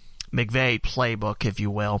McVay playbook, if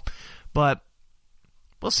you will. But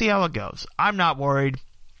we'll see how it goes. I'm not worried.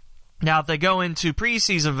 Now, if they go into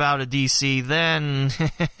preseason without a DC, then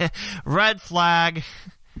red flag.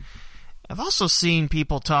 I've also seen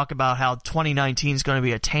people talk about how 2019 is going to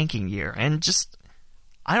be a tanking year, and just,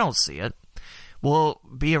 I don't see it. Will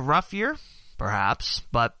it be a rough year? Perhaps,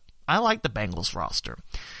 but I like the Bengals roster.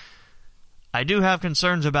 I do have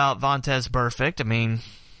concerns about Vontaze Burfict. I mean,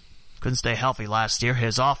 couldn't stay healthy last year.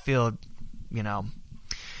 His off-field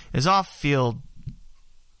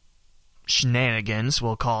shenanigans,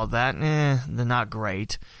 we'll call it that, they're not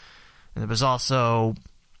great. And there was also,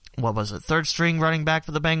 third string running back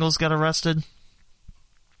for the Bengals got arrested?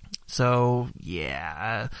 So,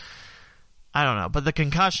 yeah, I don't know. But the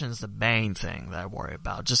concussion's the main thing that I worry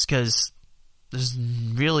about, just because there's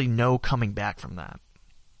really no coming back from that.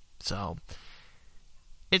 So,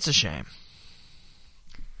 it's a shame.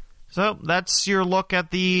 So, that's your look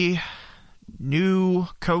at the new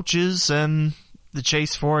coaches and the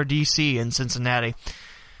chase for DC in Cincinnati.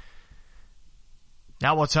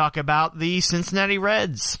 Now we'll talk about the Cincinnati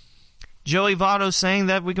Reds. Joey Votto saying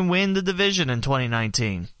that we can win the division in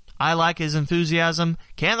 2019. I like his enthusiasm.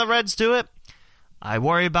 Can the Reds do it? I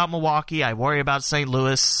worry about Milwaukee. I worry about St.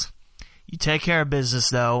 Louis. You take care of business,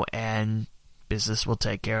 though, and business will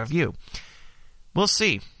take care of you. We'll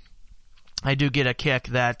see. I do get a kick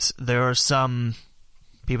that there are some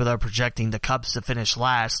people that are projecting the Cubs to finish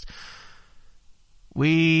last.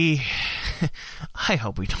 I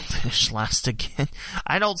hope we don't finish last again.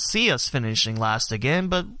 I don't see us finishing last again,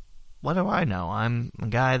 but what do I know? I'm a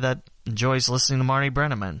guy that enjoys listening to Marty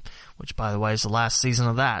Brennaman, which, by the way, is the last season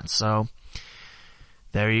of that. So,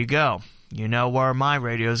 there you go. You know where my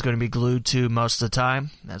radio is going to be glued to most of the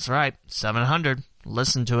time. That's right, 700.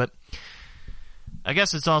 Listen to it. I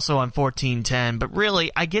guess it's also on 1410, but really,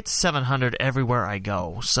 I get 700 everywhere I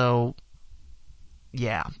go. So,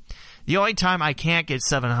 yeah. The only time I can't get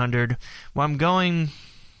 700 when I'm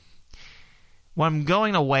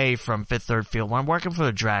going away from Fifth Third Field, when I'm working for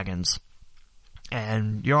the Dragons,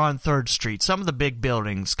 and you're on 3rd Street, some of the big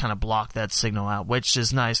buildings kind of block that signal out, which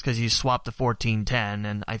is nice because you swap to 1410,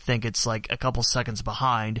 and I think it's like a couple seconds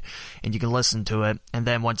behind, and you can listen to it, and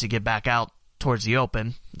then once you get back out towards the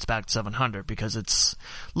open, it's back to 700 because it's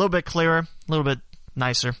a little bit clearer, a little bit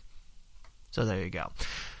nicer. So there you go.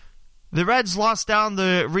 The Reds lost down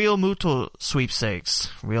the Real Muto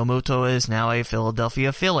sweepstakes. Real Muto is now a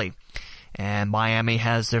Philadelphia Philly. And Miami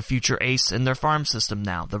has their future ace in their farm system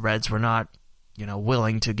now. The Reds were not,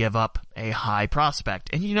 willing to give up a high prospect.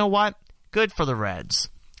 And you know what? Good for the Reds.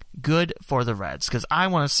 Good for the Reds. Because I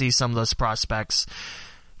want to see some of those prospects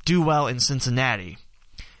do well in Cincinnati.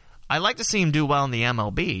 I like to see them do well in the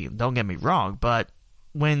MLB. Don't get me wrong. But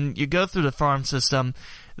when you go through the farm system,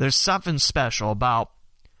 there's something special about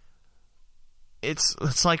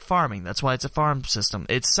it's like farming. That's why it's a farm system.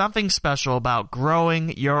 It's something special about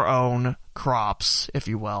growing your own crops, if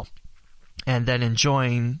you will, and then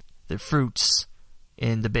enjoying the fruits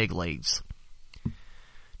in the big leagues.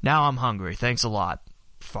 Now I'm hungry. Thanks a lot.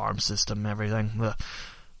 Farm system, everything. Ugh.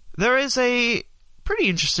 There is a pretty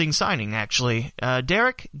interesting signing, actually.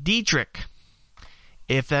 Derek Dietrich.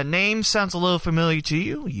 If that name sounds a little familiar to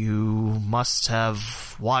you, you must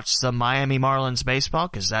have watched some Miami Marlins baseball,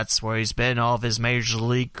 because that's where he's been all of his Major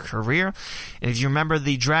League career. And if you remember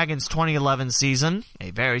the Dragons 2011 season,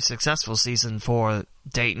 a very successful season for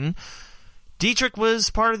Dayton, Dietrich was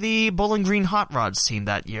part of the Bowling Green Hot Rods team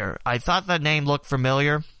that year. I thought that name looked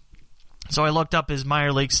familiar, so I looked up his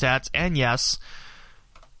minor league stats, and yes,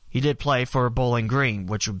 he did play for Bowling Green,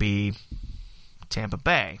 which would be Tampa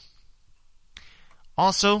Bay.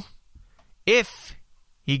 Also, if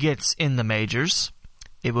he gets in the majors,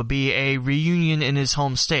 it would be a reunion in his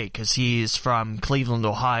home state, because he is from Cleveland,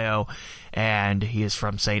 Ohio, and he is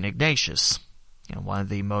from St. Ignatius, one of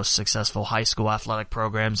the most successful high school athletic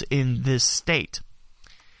programs in this state.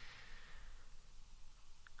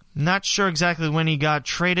 Not sure exactly when he got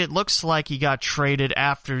traded. Looks like he got traded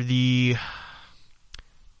after the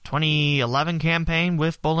 2011 campaign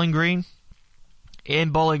with Bowling Green. In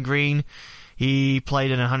Bowling Green, he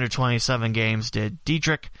played in 127 games, did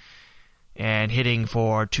Dietrich, and hitting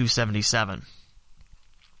for .277.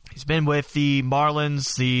 He's been with the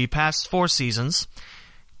Marlins the past 4 seasons.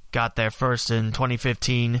 Got there first in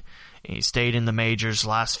 2015. He stayed in the majors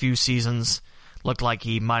last few seasons. Looked like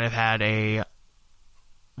he might have had a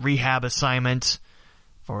rehab assignment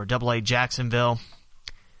for AA Jacksonville.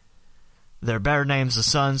 They're better names, the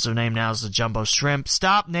Suns. Their name now is the Jumbo Shrimp.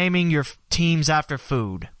 Stop naming your teams after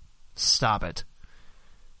food. Stop it.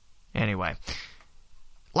 Anyway,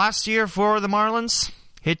 last year for the Marlins,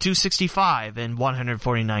 hit .265 in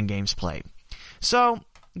 149 games played. So,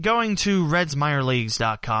 going to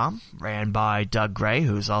RedsMinorLeagues.com, ran by Doug Gray,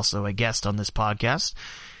 who's also a guest on this podcast,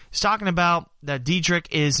 is talking about that Dietrich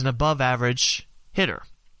is an above-average hitter,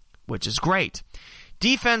 which is great.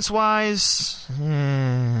 Defense-wise,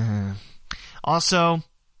 also,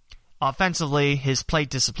 offensively, his plate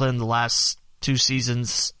discipline the last 2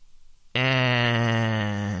 seasons,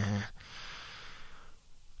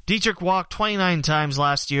 Dietrich walked 29 times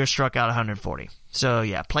last year, struck out 140. So,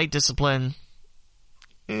 yeah, plate discipline,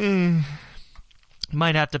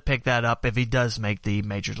 might have to pick that up if he does make the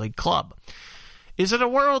Major League club. Is it a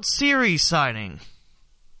World Series signing?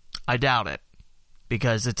 I doubt it,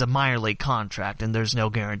 because it's a minor league contract and there's no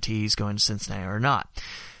guarantees going to Cincinnati or not.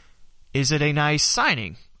 Is it a nice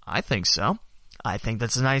signing? I think so. I think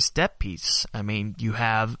that's a nice depth piece. I mean, you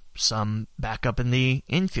have some backup in the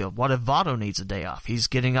infield. What if Votto needs a day off? He's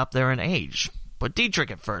getting up there in age. But Dietrich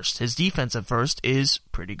at first, his defense at first is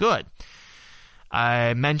pretty good.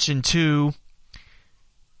 I mentioned, too,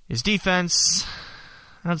 his defense.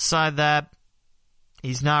 Outside that,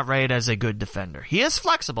 he's not rated as a good defender. He is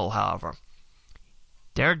flexible, however.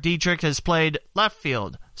 Derek Dietrich has played left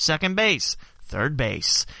field, second base, third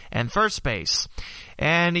base, and first base,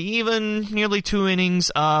 and even nearly 2 innings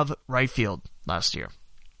of right field last year.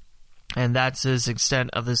 And that's his extent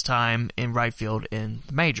of his time in right field in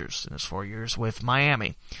the majors in his 4 years with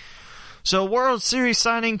Miami. So World Series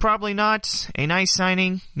signing, probably not. A nice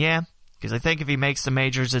signing, yeah, because I think if he makes the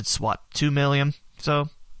majors, it's, $2 million? So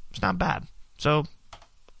it's not bad. So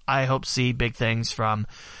I hope to see big things from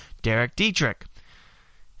Derek Dietrich,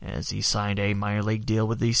 as he signed a minor league deal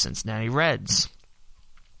with the Cincinnati Reds.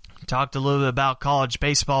 Talked a little bit about college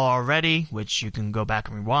baseball already, which you can go back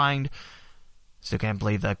and rewind. Still can't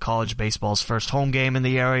believe that college baseball's first home game in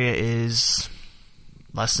the area is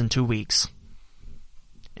less than 2 weeks.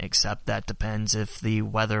 Except that depends if the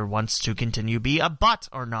weather wants to continue to be a butt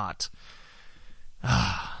or not.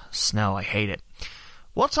 Snow, I hate it.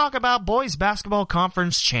 We'll talk about boys basketball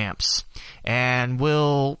conference champs, and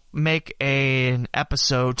we'll make an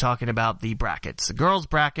episode talking about the brackets. The girls'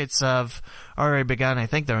 brackets have already begun. I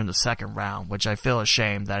think they're in the second round, which I feel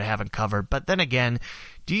ashamed that I haven't covered. But then again,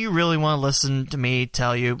 do you really want to listen to me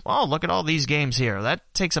tell you, oh, look at all these games here?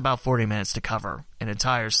 That takes about 40 minutes to cover an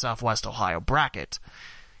entire Southwest Ohio bracket.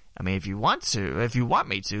 I mean, if you want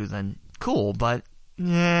me to, then cool. But,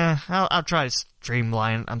 yeah, I'll try to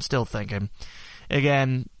streamline. I'm still thinking.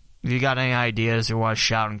 Again, if you got any ideas or want to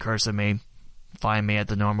shout and curse at me, find me at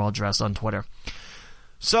the normal address on Twitter.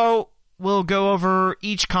 So, we'll go over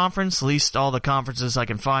each conference, at least all the conferences I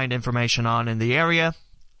can find information on in the area.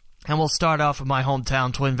 And we'll start off with my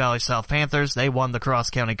hometown Twin Valley South Panthers. They won the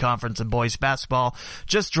Cross-County Conference in boys basketball,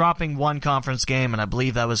 just dropping one conference game, and I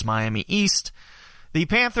believe that was Miami East. The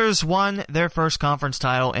Panthers won their first conference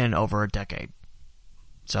title in over a decade.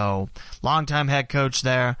 So, longtime head coach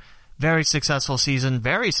there. Very successful season.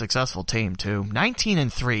 Very successful team, too.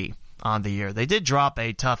 19-3 on the year. They did drop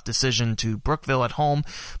a tough decision to Brookville at home,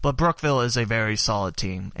 but Brookville is a very solid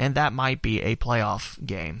team, and that might be a playoff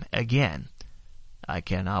game again. I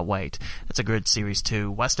cannot wait. That's a good series, too.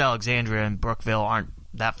 West Alexandria and Brookville aren't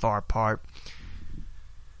that far apart.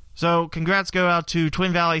 So, congrats go out to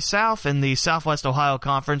Twin Valley South in the Southwest Ohio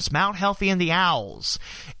Conference, Mount Healthy and the Owls.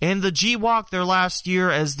 In the G-Walk their last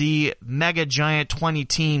year as the mega giant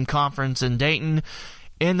 20-team conference in Dayton.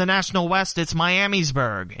 In the National West, it's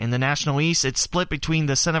Miamisburg. In the National East, it's split between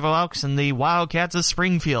the Centerville Elks and the Wildcats of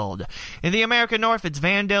Springfield. In the American North, it's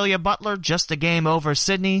Vandalia Butler, just a game over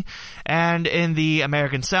Sydney. And in the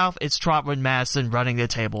American South, it's Trotwood Madison running the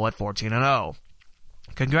table at 14-0.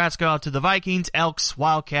 Congrats go out to the Vikings, Elks,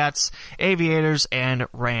 Wildcats, Aviators, and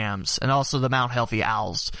Rams, and also the Mount Healthy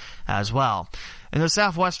Owls as well. In the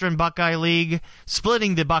Southwestern Buckeye League,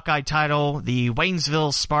 splitting the Buckeye title, the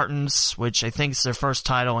Waynesville Spartans, which I think is their first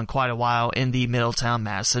title in quite a while, in the Middletown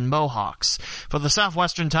Madison Mohawks. For the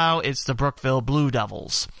Southwestern title, it's the Brookville Blue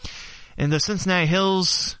Devils. In the Cincinnati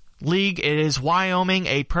Hills League, it is Wyoming,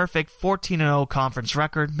 a perfect 14-0 conference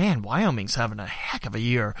record. Man, Wyoming's having a heck of a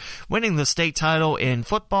year, winning the state title in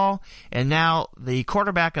football, and now the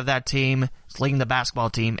quarterback of that team is leading the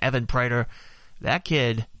basketball team, Evan Prater. That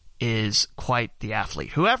kid is quite the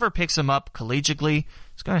athlete. Whoever picks him up collegiately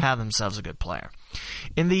is going to have themselves a good player.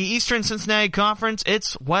 In the Eastern Cincinnati Conference,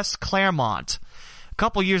 it's West Claremont. A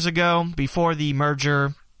couple years ago, before the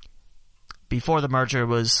merger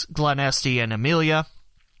was Glen Estee and Amelia.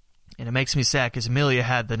 And it makes me sad because Amelia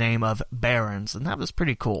had the name of Barons, and that was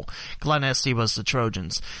pretty cool. Glen Estee was the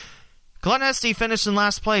Trojans. Glen Estee finished in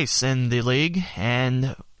last place in the league,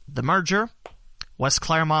 and the merger, West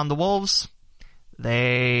Claremont the Wolves,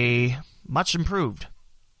 they much improved,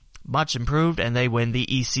 and they win the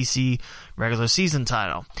ECC regular season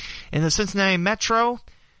title. In the Cincinnati Metro,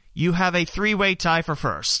 you have a three-way tie for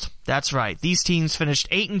first. That's right. These teams finished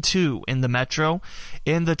 8-2 in the Metro.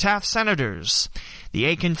 In the Taft Senators, the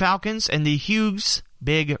Aiken Falcons, and the Hughes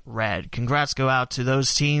Big Red. Congrats go out to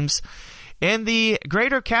those teams. In the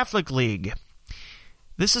Greater Catholic League,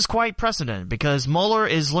 this is quite precedent because Moeller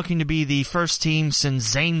is looking to be the first team since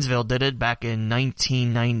Zanesville did it back in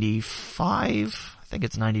 1995. I think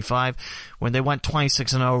it's 95, when they went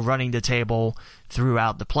 26-0, running the table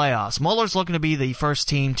throughout the playoffs. Moeller's looking to be the first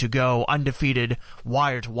team to go undefeated,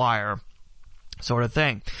 wire-to-wire sort of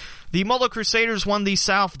thing. The Moeller Crusaders won the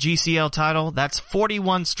South GCL title. That's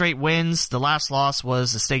 41 straight wins. The last loss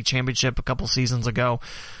was the state championship a couple seasons ago.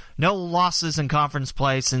 No losses in conference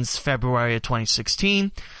play since February of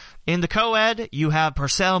 2016. In the co-ed, you have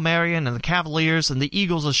Purcell Marion and the Cavaliers and the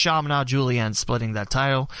Eagles of Chaminade-Julienne splitting that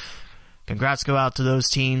title. Congrats go out to those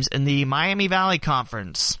teams. In the Miami Valley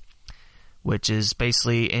Conference, which is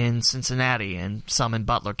basically in Cincinnati and some in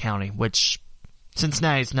Butler County, which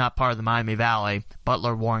Cincinnati is not part of the Miami Valley.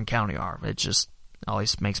 Butler, Warren County are. It just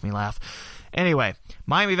always makes me laugh. Anyway,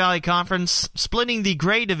 Miami Valley Conference, splitting the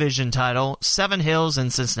Gray Division title, Seven Hills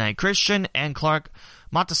and Cincinnati Christian, and Clark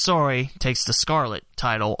Montessori takes the Scarlet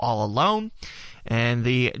title all alone. And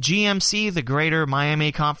the GMC, the Greater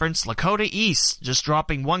Miami Conference, Lakota East, just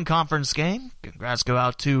dropping one conference game. Congrats go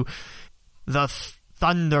out to the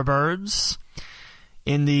Thunderbirds.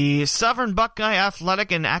 In the Southern Buckeye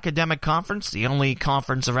Athletic and Academic Conference, the only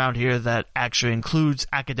conference around here that actually includes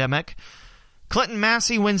academic, Clinton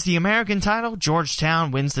Massey wins the American title. Georgetown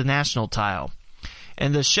wins the national title.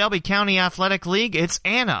 In the Shelby County Athletic League, it's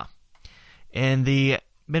Anna. In the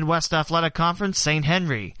Midwest Athletic Conference, St.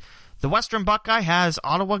 Henry. The Western Buckeye has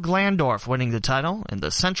Ottawa Glandorf winning the title. In the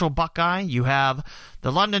Central Buckeye, you have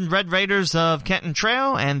the London Red Raiders of Kenton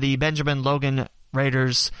Trail and the Benjamin Logan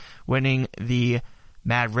Raiders winning the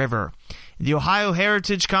Mad River. In the Ohio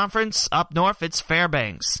Heritage Conference, up north, it's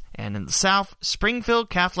Fairbanks. And in the south, Springfield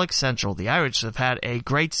Catholic Central. The Irish have had a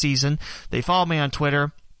great season. They follow me on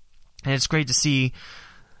Twitter, and it's great to see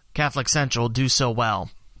Catholic Central do so well.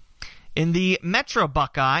 In the Metro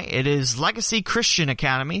Buckeye, it is Legacy Christian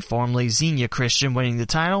Academy, formerly Xenia Christian, winning the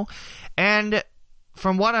title. And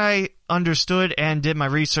from what I understood and did my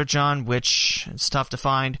research on, which is tough to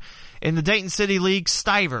find, in the Dayton City League,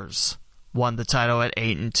 Stivers won the title at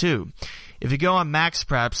 8-2. If you go on Max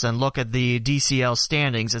Preps and look at the DCL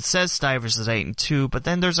standings, it says Stivers is 8-2, but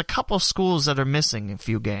then there's a couple schools that are missing a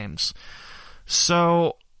few games.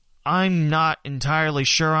 So I'm not entirely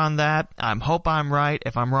sure on that. I hope I'm right.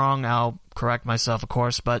 If I'm wrong, I'll correct myself, of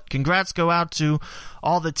course. But congrats go out to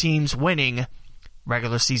all the teams winning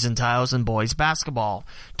regular season titles in boys basketball.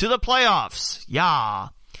 To the playoffs, yeah.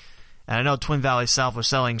 And I know Twin Valley South was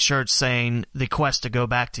selling shirts saying the quest to go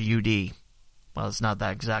back to UD. Well, it's not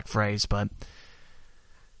that exact phrase, but...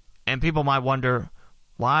 And people might wonder,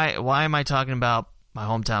 why am I talking about my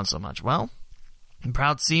hometown so much? Well, I'm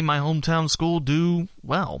proud to see my hometown school do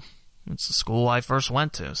well. It's the school I first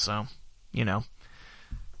went to, so,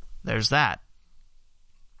 there's that.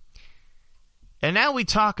 And now we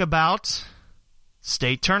talk about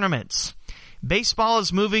state tournaments. Baseball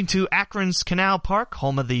is moving to Akron's Canal Park,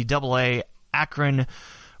 home of the AA Akron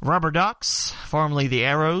Rubber Ducks, formerly the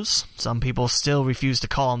Arrows. Some people still refuse to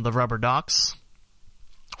call them the Rubber Ducks,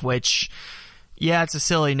 which, yeah, it's a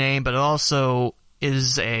silly name, but it also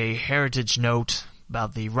is a heritage note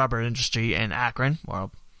about the rubber industry in Akron, or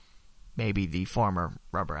maybe the former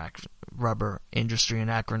rubber industry in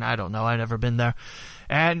Akron. I don't know. I've never been there.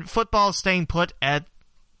 And football is staying put at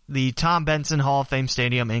the Tom Benson Hall of Fame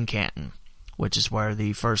Stadium in Canton, which is where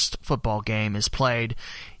the first football game is played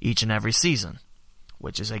each and every season,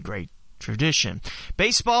 which is a great tradition.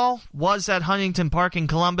 Baseball was at Huntington Park in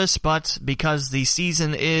Columbus, but because the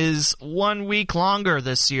season is 1 week longer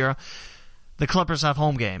this year, the Clippers have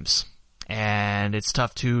home games. And it's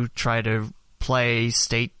tough to try to play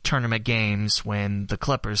state tournament games when the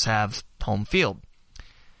Clippers have home field.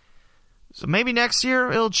 So maybe next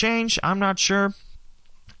year it'll change. I'm not sure.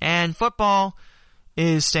 And football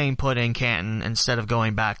is staying put in Canton instead of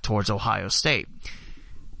going back towards Ohio State.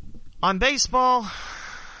 On baseball,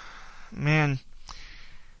 man,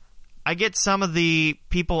 I get some of the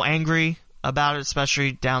people angry about it,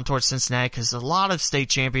 especially down towards Cincinnati, because a lot of state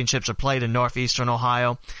championships are played in northeastern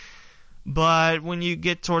Ohio. But when you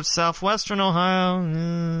get towards southwestern Ohio,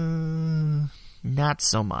 not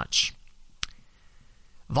so much.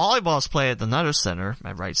 Volleyball is played at the Nutter Center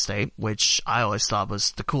at Wright State, which I always thought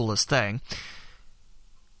was the coolest thing.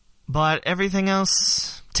 But everything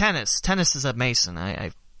else, tennis is at Mason.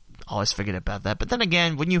 I always forget about that. But then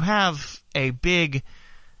again, when you have a big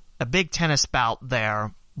tennis bout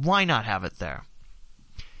there, why not have it there?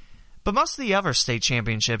 But most of the other state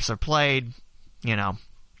championships are played,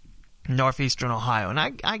 northeastern Ohio. And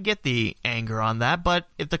I get the anger on that, but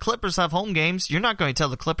if the Clippers have home games, you're not going to tell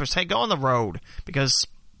the Clippers, hey, go on the road, because,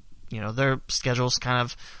 their schedule's kind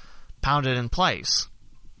of pounded in place.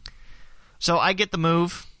 So I get the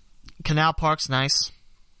move. Canal Park's nice.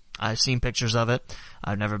 I've seen pictures of it.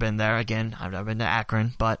 I've never been there. Again, I've never been to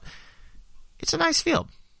Akron, but it's a nice field.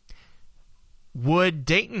 Would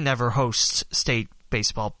Dayton never host state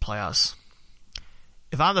baseball playoffs?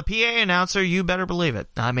 If I'm the PA announcer, you better believe it.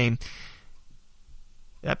 I mean,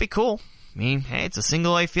 that'd be cool. I mean, hey, it's a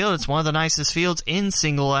single-A field. It's one of the nicest fields in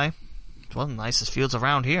single-A. It's one of the nicest fields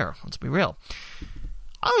around here. Let's be real.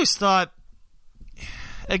 I always thought,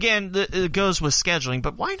 again, it goes with scheduling,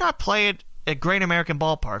 but why not play it at Great American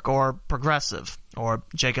Ballpark or Progressive or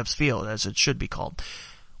Jacobs Field, as it should be called?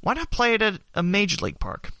 Why not play it at a Major League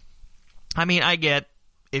park? I mean, I get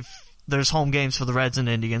if there's home games for the Reds and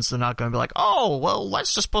Indians, they're not going to be like, oh, well,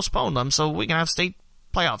 let's just postpone them so we can have state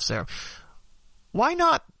playoffs there. Why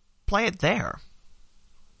not play it there?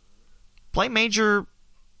 Play major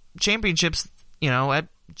championships, at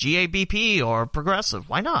GABP or Progressive.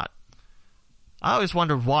 Why not? I always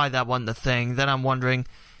wondered why that wasn't the thing. Then I'm wondering,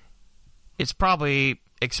 it's probably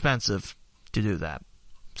expensive to do that.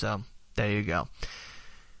 So, there you go.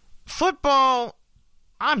 Football,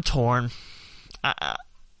 I'm torn.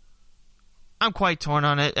 I'm quite torn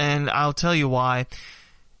on it, and I'll tell you why.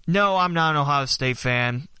 No, I'm not an Ohio State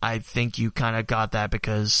fan. I think you kind of got that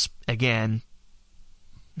because, again,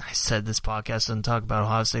 I said this podcast didn't talk about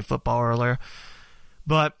Ohio State football earlier,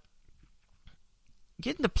 but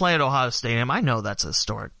getting to play at Ohio Stadium, I know that's a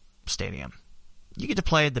historic stadium. You get to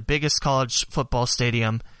play at the biggest college football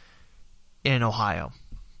stadium in Ohio.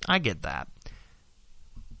 I get that.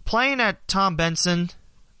 Playing at Tom Benson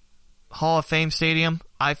Hall of Fame Stadium,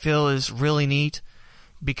 I feel, is really neat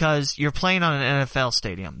because you're playing on an NFL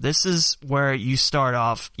stadium. This is where you start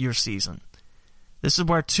off your season. This is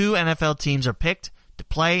where 2 NFL teams are picked to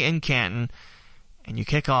play in Canton, and you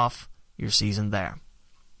kick off your season there.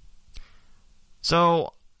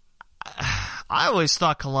 So, I always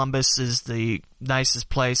thought Columbus is the nicest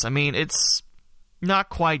place. I mean, it's not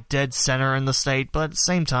quite dead center in the state, but at the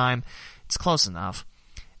same time, it's close enough.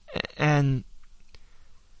 And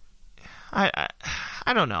I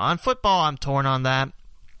don't know. On football, I'm torn on that.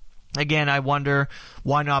 Again, I wonder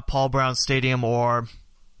why not Paul Brown Stadium or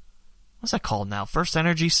what's that called now? First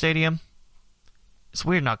Energy Stadium? It's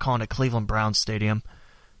weird not calling it Cleveland Browns Stadium.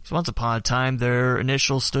 Because once upon a time, their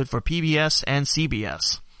initials stood for PBS and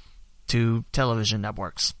CBS, 2 television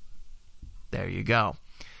networks. There you go.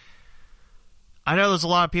 I know there's a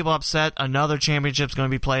lot of people upset. Another championship's going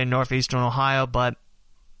to be played in Northeastern Ohio, but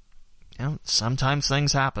sometimes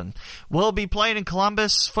things happen. Will it be played in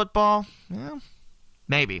Columbus football? Yeah,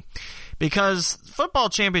 maybe. Because football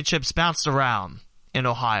championships bounced around in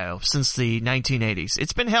Ohio since the 1980s.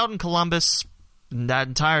 It's been held in Columbus that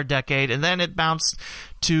entire decade, and then it bounced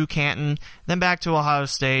to Canton, then back to Ohio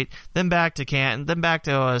State, then back to Canton, then back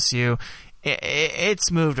to OSU.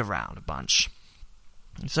 It's moved around a bunch.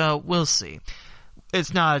 So we'll see.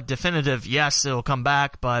 It's not a definitive yes, it'll come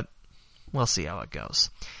back, but we'll see how it goes.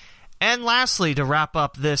 And lastly, to wrap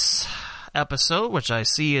up this episode, which I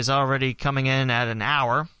see is already coming in at an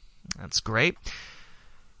hour. That's great.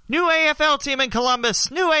 New AFL team in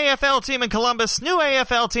Columbus. New AFL team in Columbus. New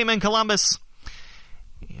AFL team in Columbus.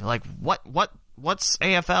 You're like, what's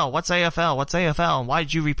AFL? What's AFL? What's AFL? And why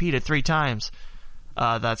did you repeat it 3 times?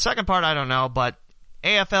 That second part, I don't know, but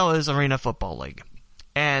AFL is Arena Football League.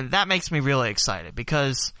 And that makes me really excited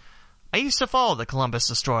because I used to follow the Columbus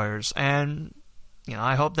Destroyers, and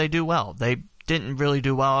I hope they do well. They didn't really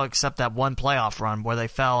do well except that one playoff run where they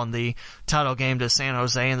fell in the title game to San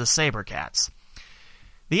Jose and the SaberCats.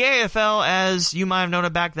 The AFL, as you might have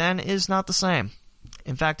noted back then, is not the same.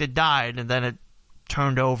 In fact, it died, and then it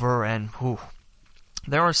turned over, and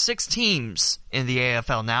there are 6 teams in the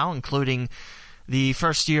AFL now, including the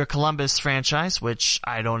first-year Columbus franchise, which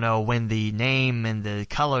I don't know when the name and the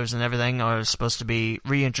colors and everything are supposed to be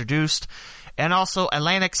reintroduced, and also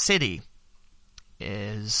Atlantic City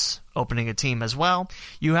is opening a team as well.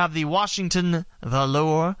 You have the Washington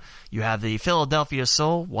Velour, you have the Philadelphia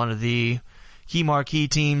Soul, one of the key marquee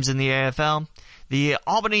teams in the AFL, the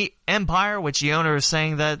Albany Empire, which the owner is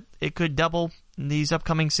saying that it could double in these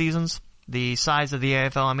upcoming seasons, the size of the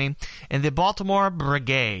AFL, and the Baltimore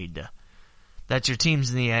Brigade. That's your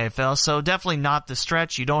teams in the AFL, so definitely not the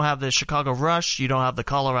stretch. You don't have the Chicago Rush, you don't have the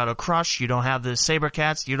Colorado Crush, you don't have the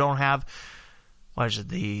SaberCats, you don't have,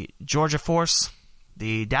 the Georgia Force,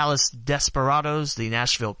 the Dallas Desperados, the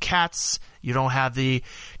Nashville Cats. You don't have the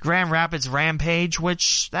Grand Rapids Rampage,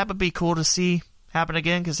 which that would be cool to see happen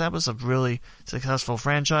again because that was a really successful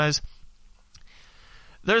franchise.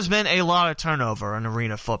 There's been a lot of turnover in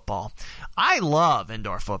arena football. I love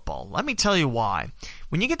indoor football. Let me tell you why.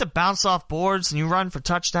 When you get to bounce off boards and you run for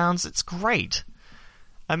touchdowns, it's great.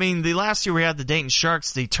 The last year we had the Dayton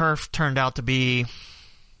Sharks, the turf turned out to be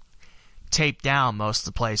taped down most of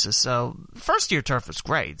the places. So first-year turf was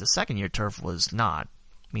great. The second-year turf was not.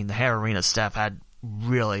 The Hare Arena staff had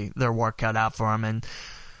really their work cut out for them, and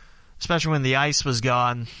especially when the ice was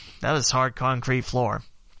gone, that was hard concrete floor.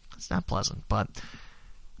 It's not pleasant, but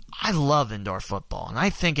I love indoor football, and I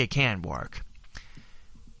think it can work.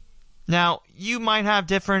 Now, you might have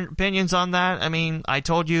different opinions on that. I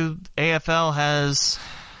told you AFL has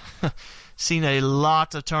seen a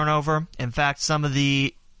lot of turnover. In fact, some of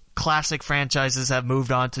the classic franchises have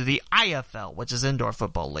moved on to the IFL, which is Indoor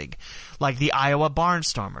Football League, like the Iowa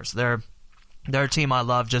Barnstormers. They're a team I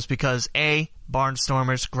love just because, A,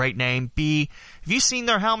 Barnstormers, great name. B, have you seen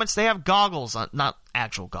their helmets? They have goggles, not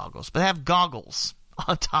actual goggles, but they have goggles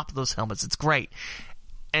on top of those helmets. It's great.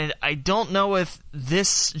 And I don't know if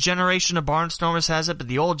this generation of Barnstormers has it, but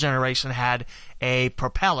the old generation had a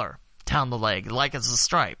propeller down the leg, like it's a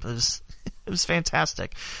stripe. It was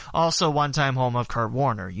fantastic. Also, one-time home of Kurt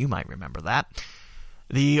Warner. You might remember that.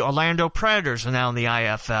 The Orlando Predators are now in the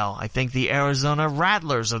IFL. I think the Arizona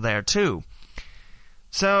Rattlers are there, too.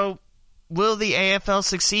 So, will the AFL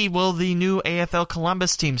succeed? Will the new AFL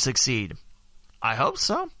Columbus team succeed? I hope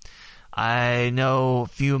so. I know a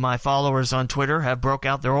few of my followers on Twitter have broke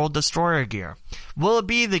out their old Destroyer gear. Will it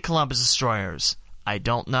be the Columbus Destroyers? I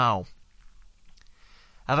don't know.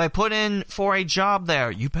 Have I put in for a job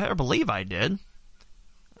there? You better believe I did.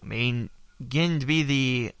 Getting to be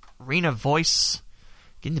the arena voice,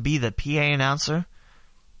 getting to be the PA announcer,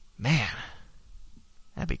 man,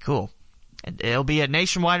 that'd be cool. It'll be a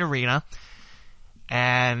nationwide arena,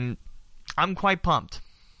 and I'm quite pumped.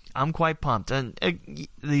 And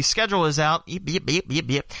the schedule is out.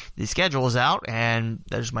 The schedule is out, and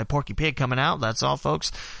there's my Porky Pig coming out. That's all,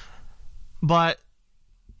 folks. But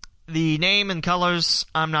the name and colors,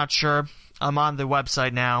 I'm not sure. I'm on the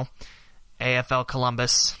website now, AFL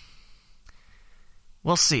Columbus.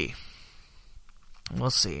 We'll see.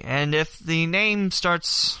 And if the name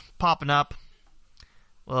starts popping up,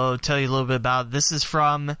 we'll tell you a little bit about it. This is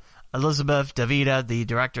from Elizabeth Davida, the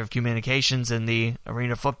Director of Communications in the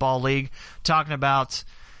Arena Football League, talking about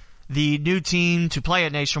the new team to play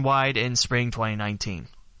at Nationwide in spring 2019.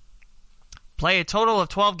 Play a total of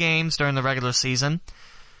 12 games during the regular season.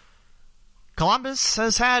 Columbus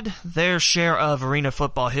has had their share of arena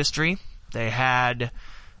football history. They had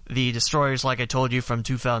the Destroyers, like I told you, from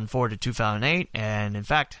 2004 to 2008. And in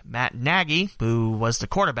fact, Matt Nagy, who was the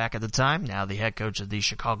quarterback at the time, now the head coach of the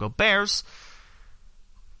Chicago Bears,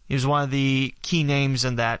 he was one of the key names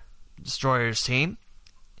in that Destroyers team.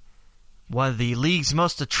 One of the league's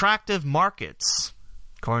most attractive markets,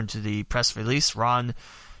 according to the press release. Ron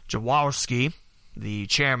Jaworski, the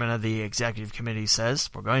chairman of the executive committee, says,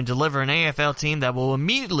 "We're going to deliver an AFL team that will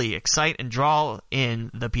immediately excite and draw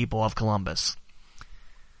in the people of Columbus."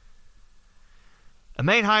 A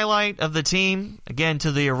main highlight of the team, again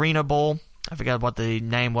to the Arena Bowl, I forgot what the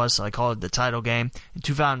name was, so I called it the title game. In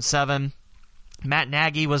 2007, Matt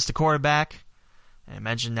Nagy was the quarterback. I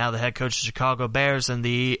mentioned now the head coach of the Chicago Bears and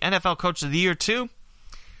the NFL Coach of the Year, too.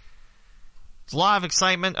 There's a lot of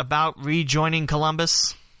excitement about rejoining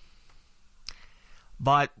Columbus.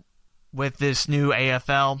 But with this new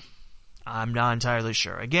AFL, I'm not entirely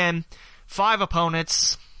sure. Again, 5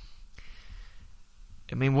 opponents.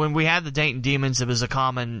 I mean, when we had the Dayton Demons, it was a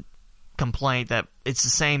common complaint that it's the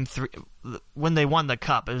same 3. When they won the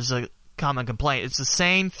Cup, it was a common complaint. It's the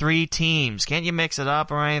same 3 teams. Can't you mix it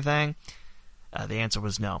up or anything? The answer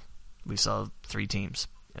was no. We saw 3 teams.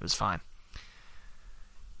 It was fine.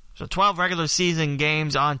 So 12 regular season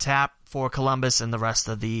games on tap for Columbus and the rest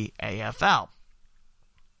of the AFL.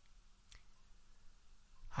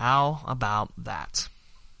 How about that?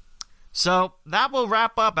 So that will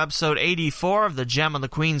wrap up episode 84 of the Gem on the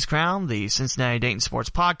Queen's Crown, the Cincinnati Dayton Sports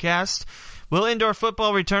Podcast. Will indoor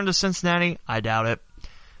football return to Cincinnati? I doubt it.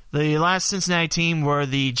 The last Cincinnati team were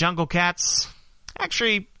the Jungle Cats.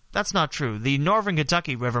 Actually, that's not true. The Northern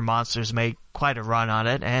Kentucky River Monsters made quite a run on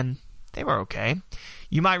it, and they were okay.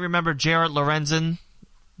 You might remember Jarrett Lorenzen,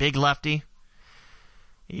 big lefty.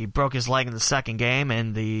 He broke his leg in the second game,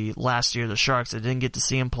 and the last year the Sharks, I didn't get to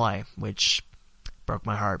see him play, which broke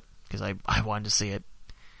my heart because I wanted to see it.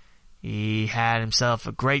 He had himself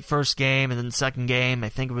a great first game, and then the second game, I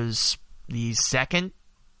think it was the second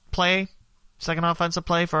offensive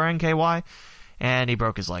play for NKY, and he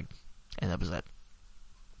broke his leg, and that was it.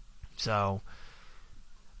 So,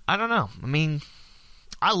 I don't know. I mean,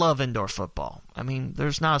 I love indoor football. I mean,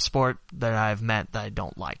 there's not a sport that I've met that I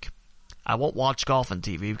don't like. I won't watch golf on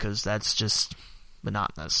TV because that's just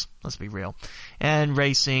monotonous. Let's be real. And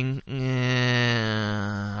racing,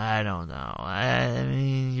 I don't know. I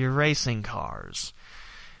mean, you're racing cars.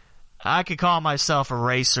 I could call myself a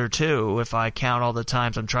racer, too, if I count all the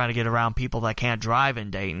times I'm trying to get around people that can't drive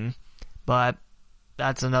in Dayton. But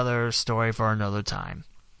that's another story for another time.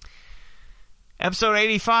 Episode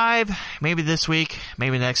 85, maybe this week,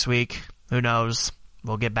 maybe next week. Who knows?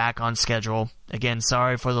 We'll get back on schedule. Again,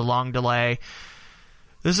 sorry for the long delay.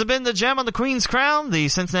 This has been the Gem on the Queen's Crown, the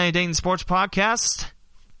Cincinnati Dayton Sports Podcast.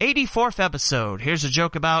 84th episode. Here's a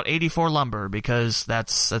joke about 84 Lumber, because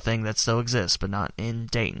that's a thing that still exists, but not in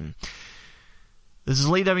Dayton. This is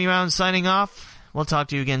Lee W. Mountain signing off. We'll talk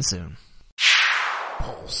to you again soon.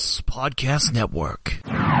 Pulse Podcast Network.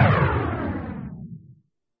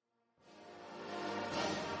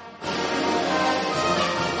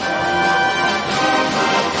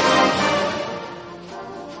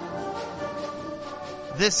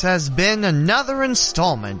 This has been another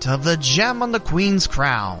installment of the Gem on the Queen's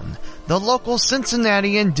Crown, the local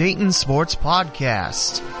Cincinnati and Dayton sports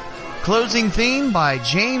podcast. Closing theme by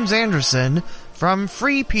James Anderson from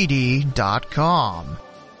freepd.com.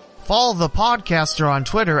 Follow the podcaster on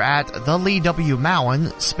Twitter at the Lee W.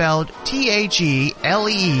 Mowen, spelled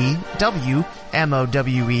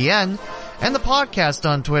TheLeewMowen, and the podcast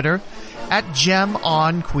on Twitter at Gem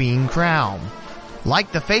on Queen Crown.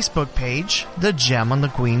 Like the Facebook page, The Gem on the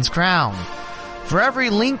Queen's Crown. For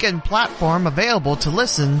every link and platform available to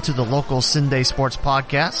listen to the local Cinday Sports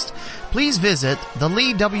Podcast, please visit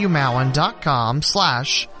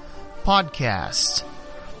theleewmowen.com/podcast.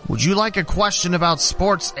 Would you like a question about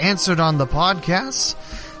sports answered on the podcast?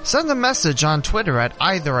 Send a message on Twitter at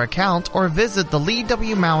either account or visit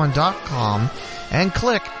theleewmowen.com and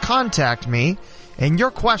click Contact Me, and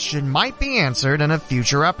your question might be answered in a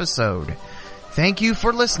future episode. Thank you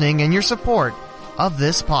for listening and your support of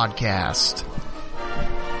this podcast.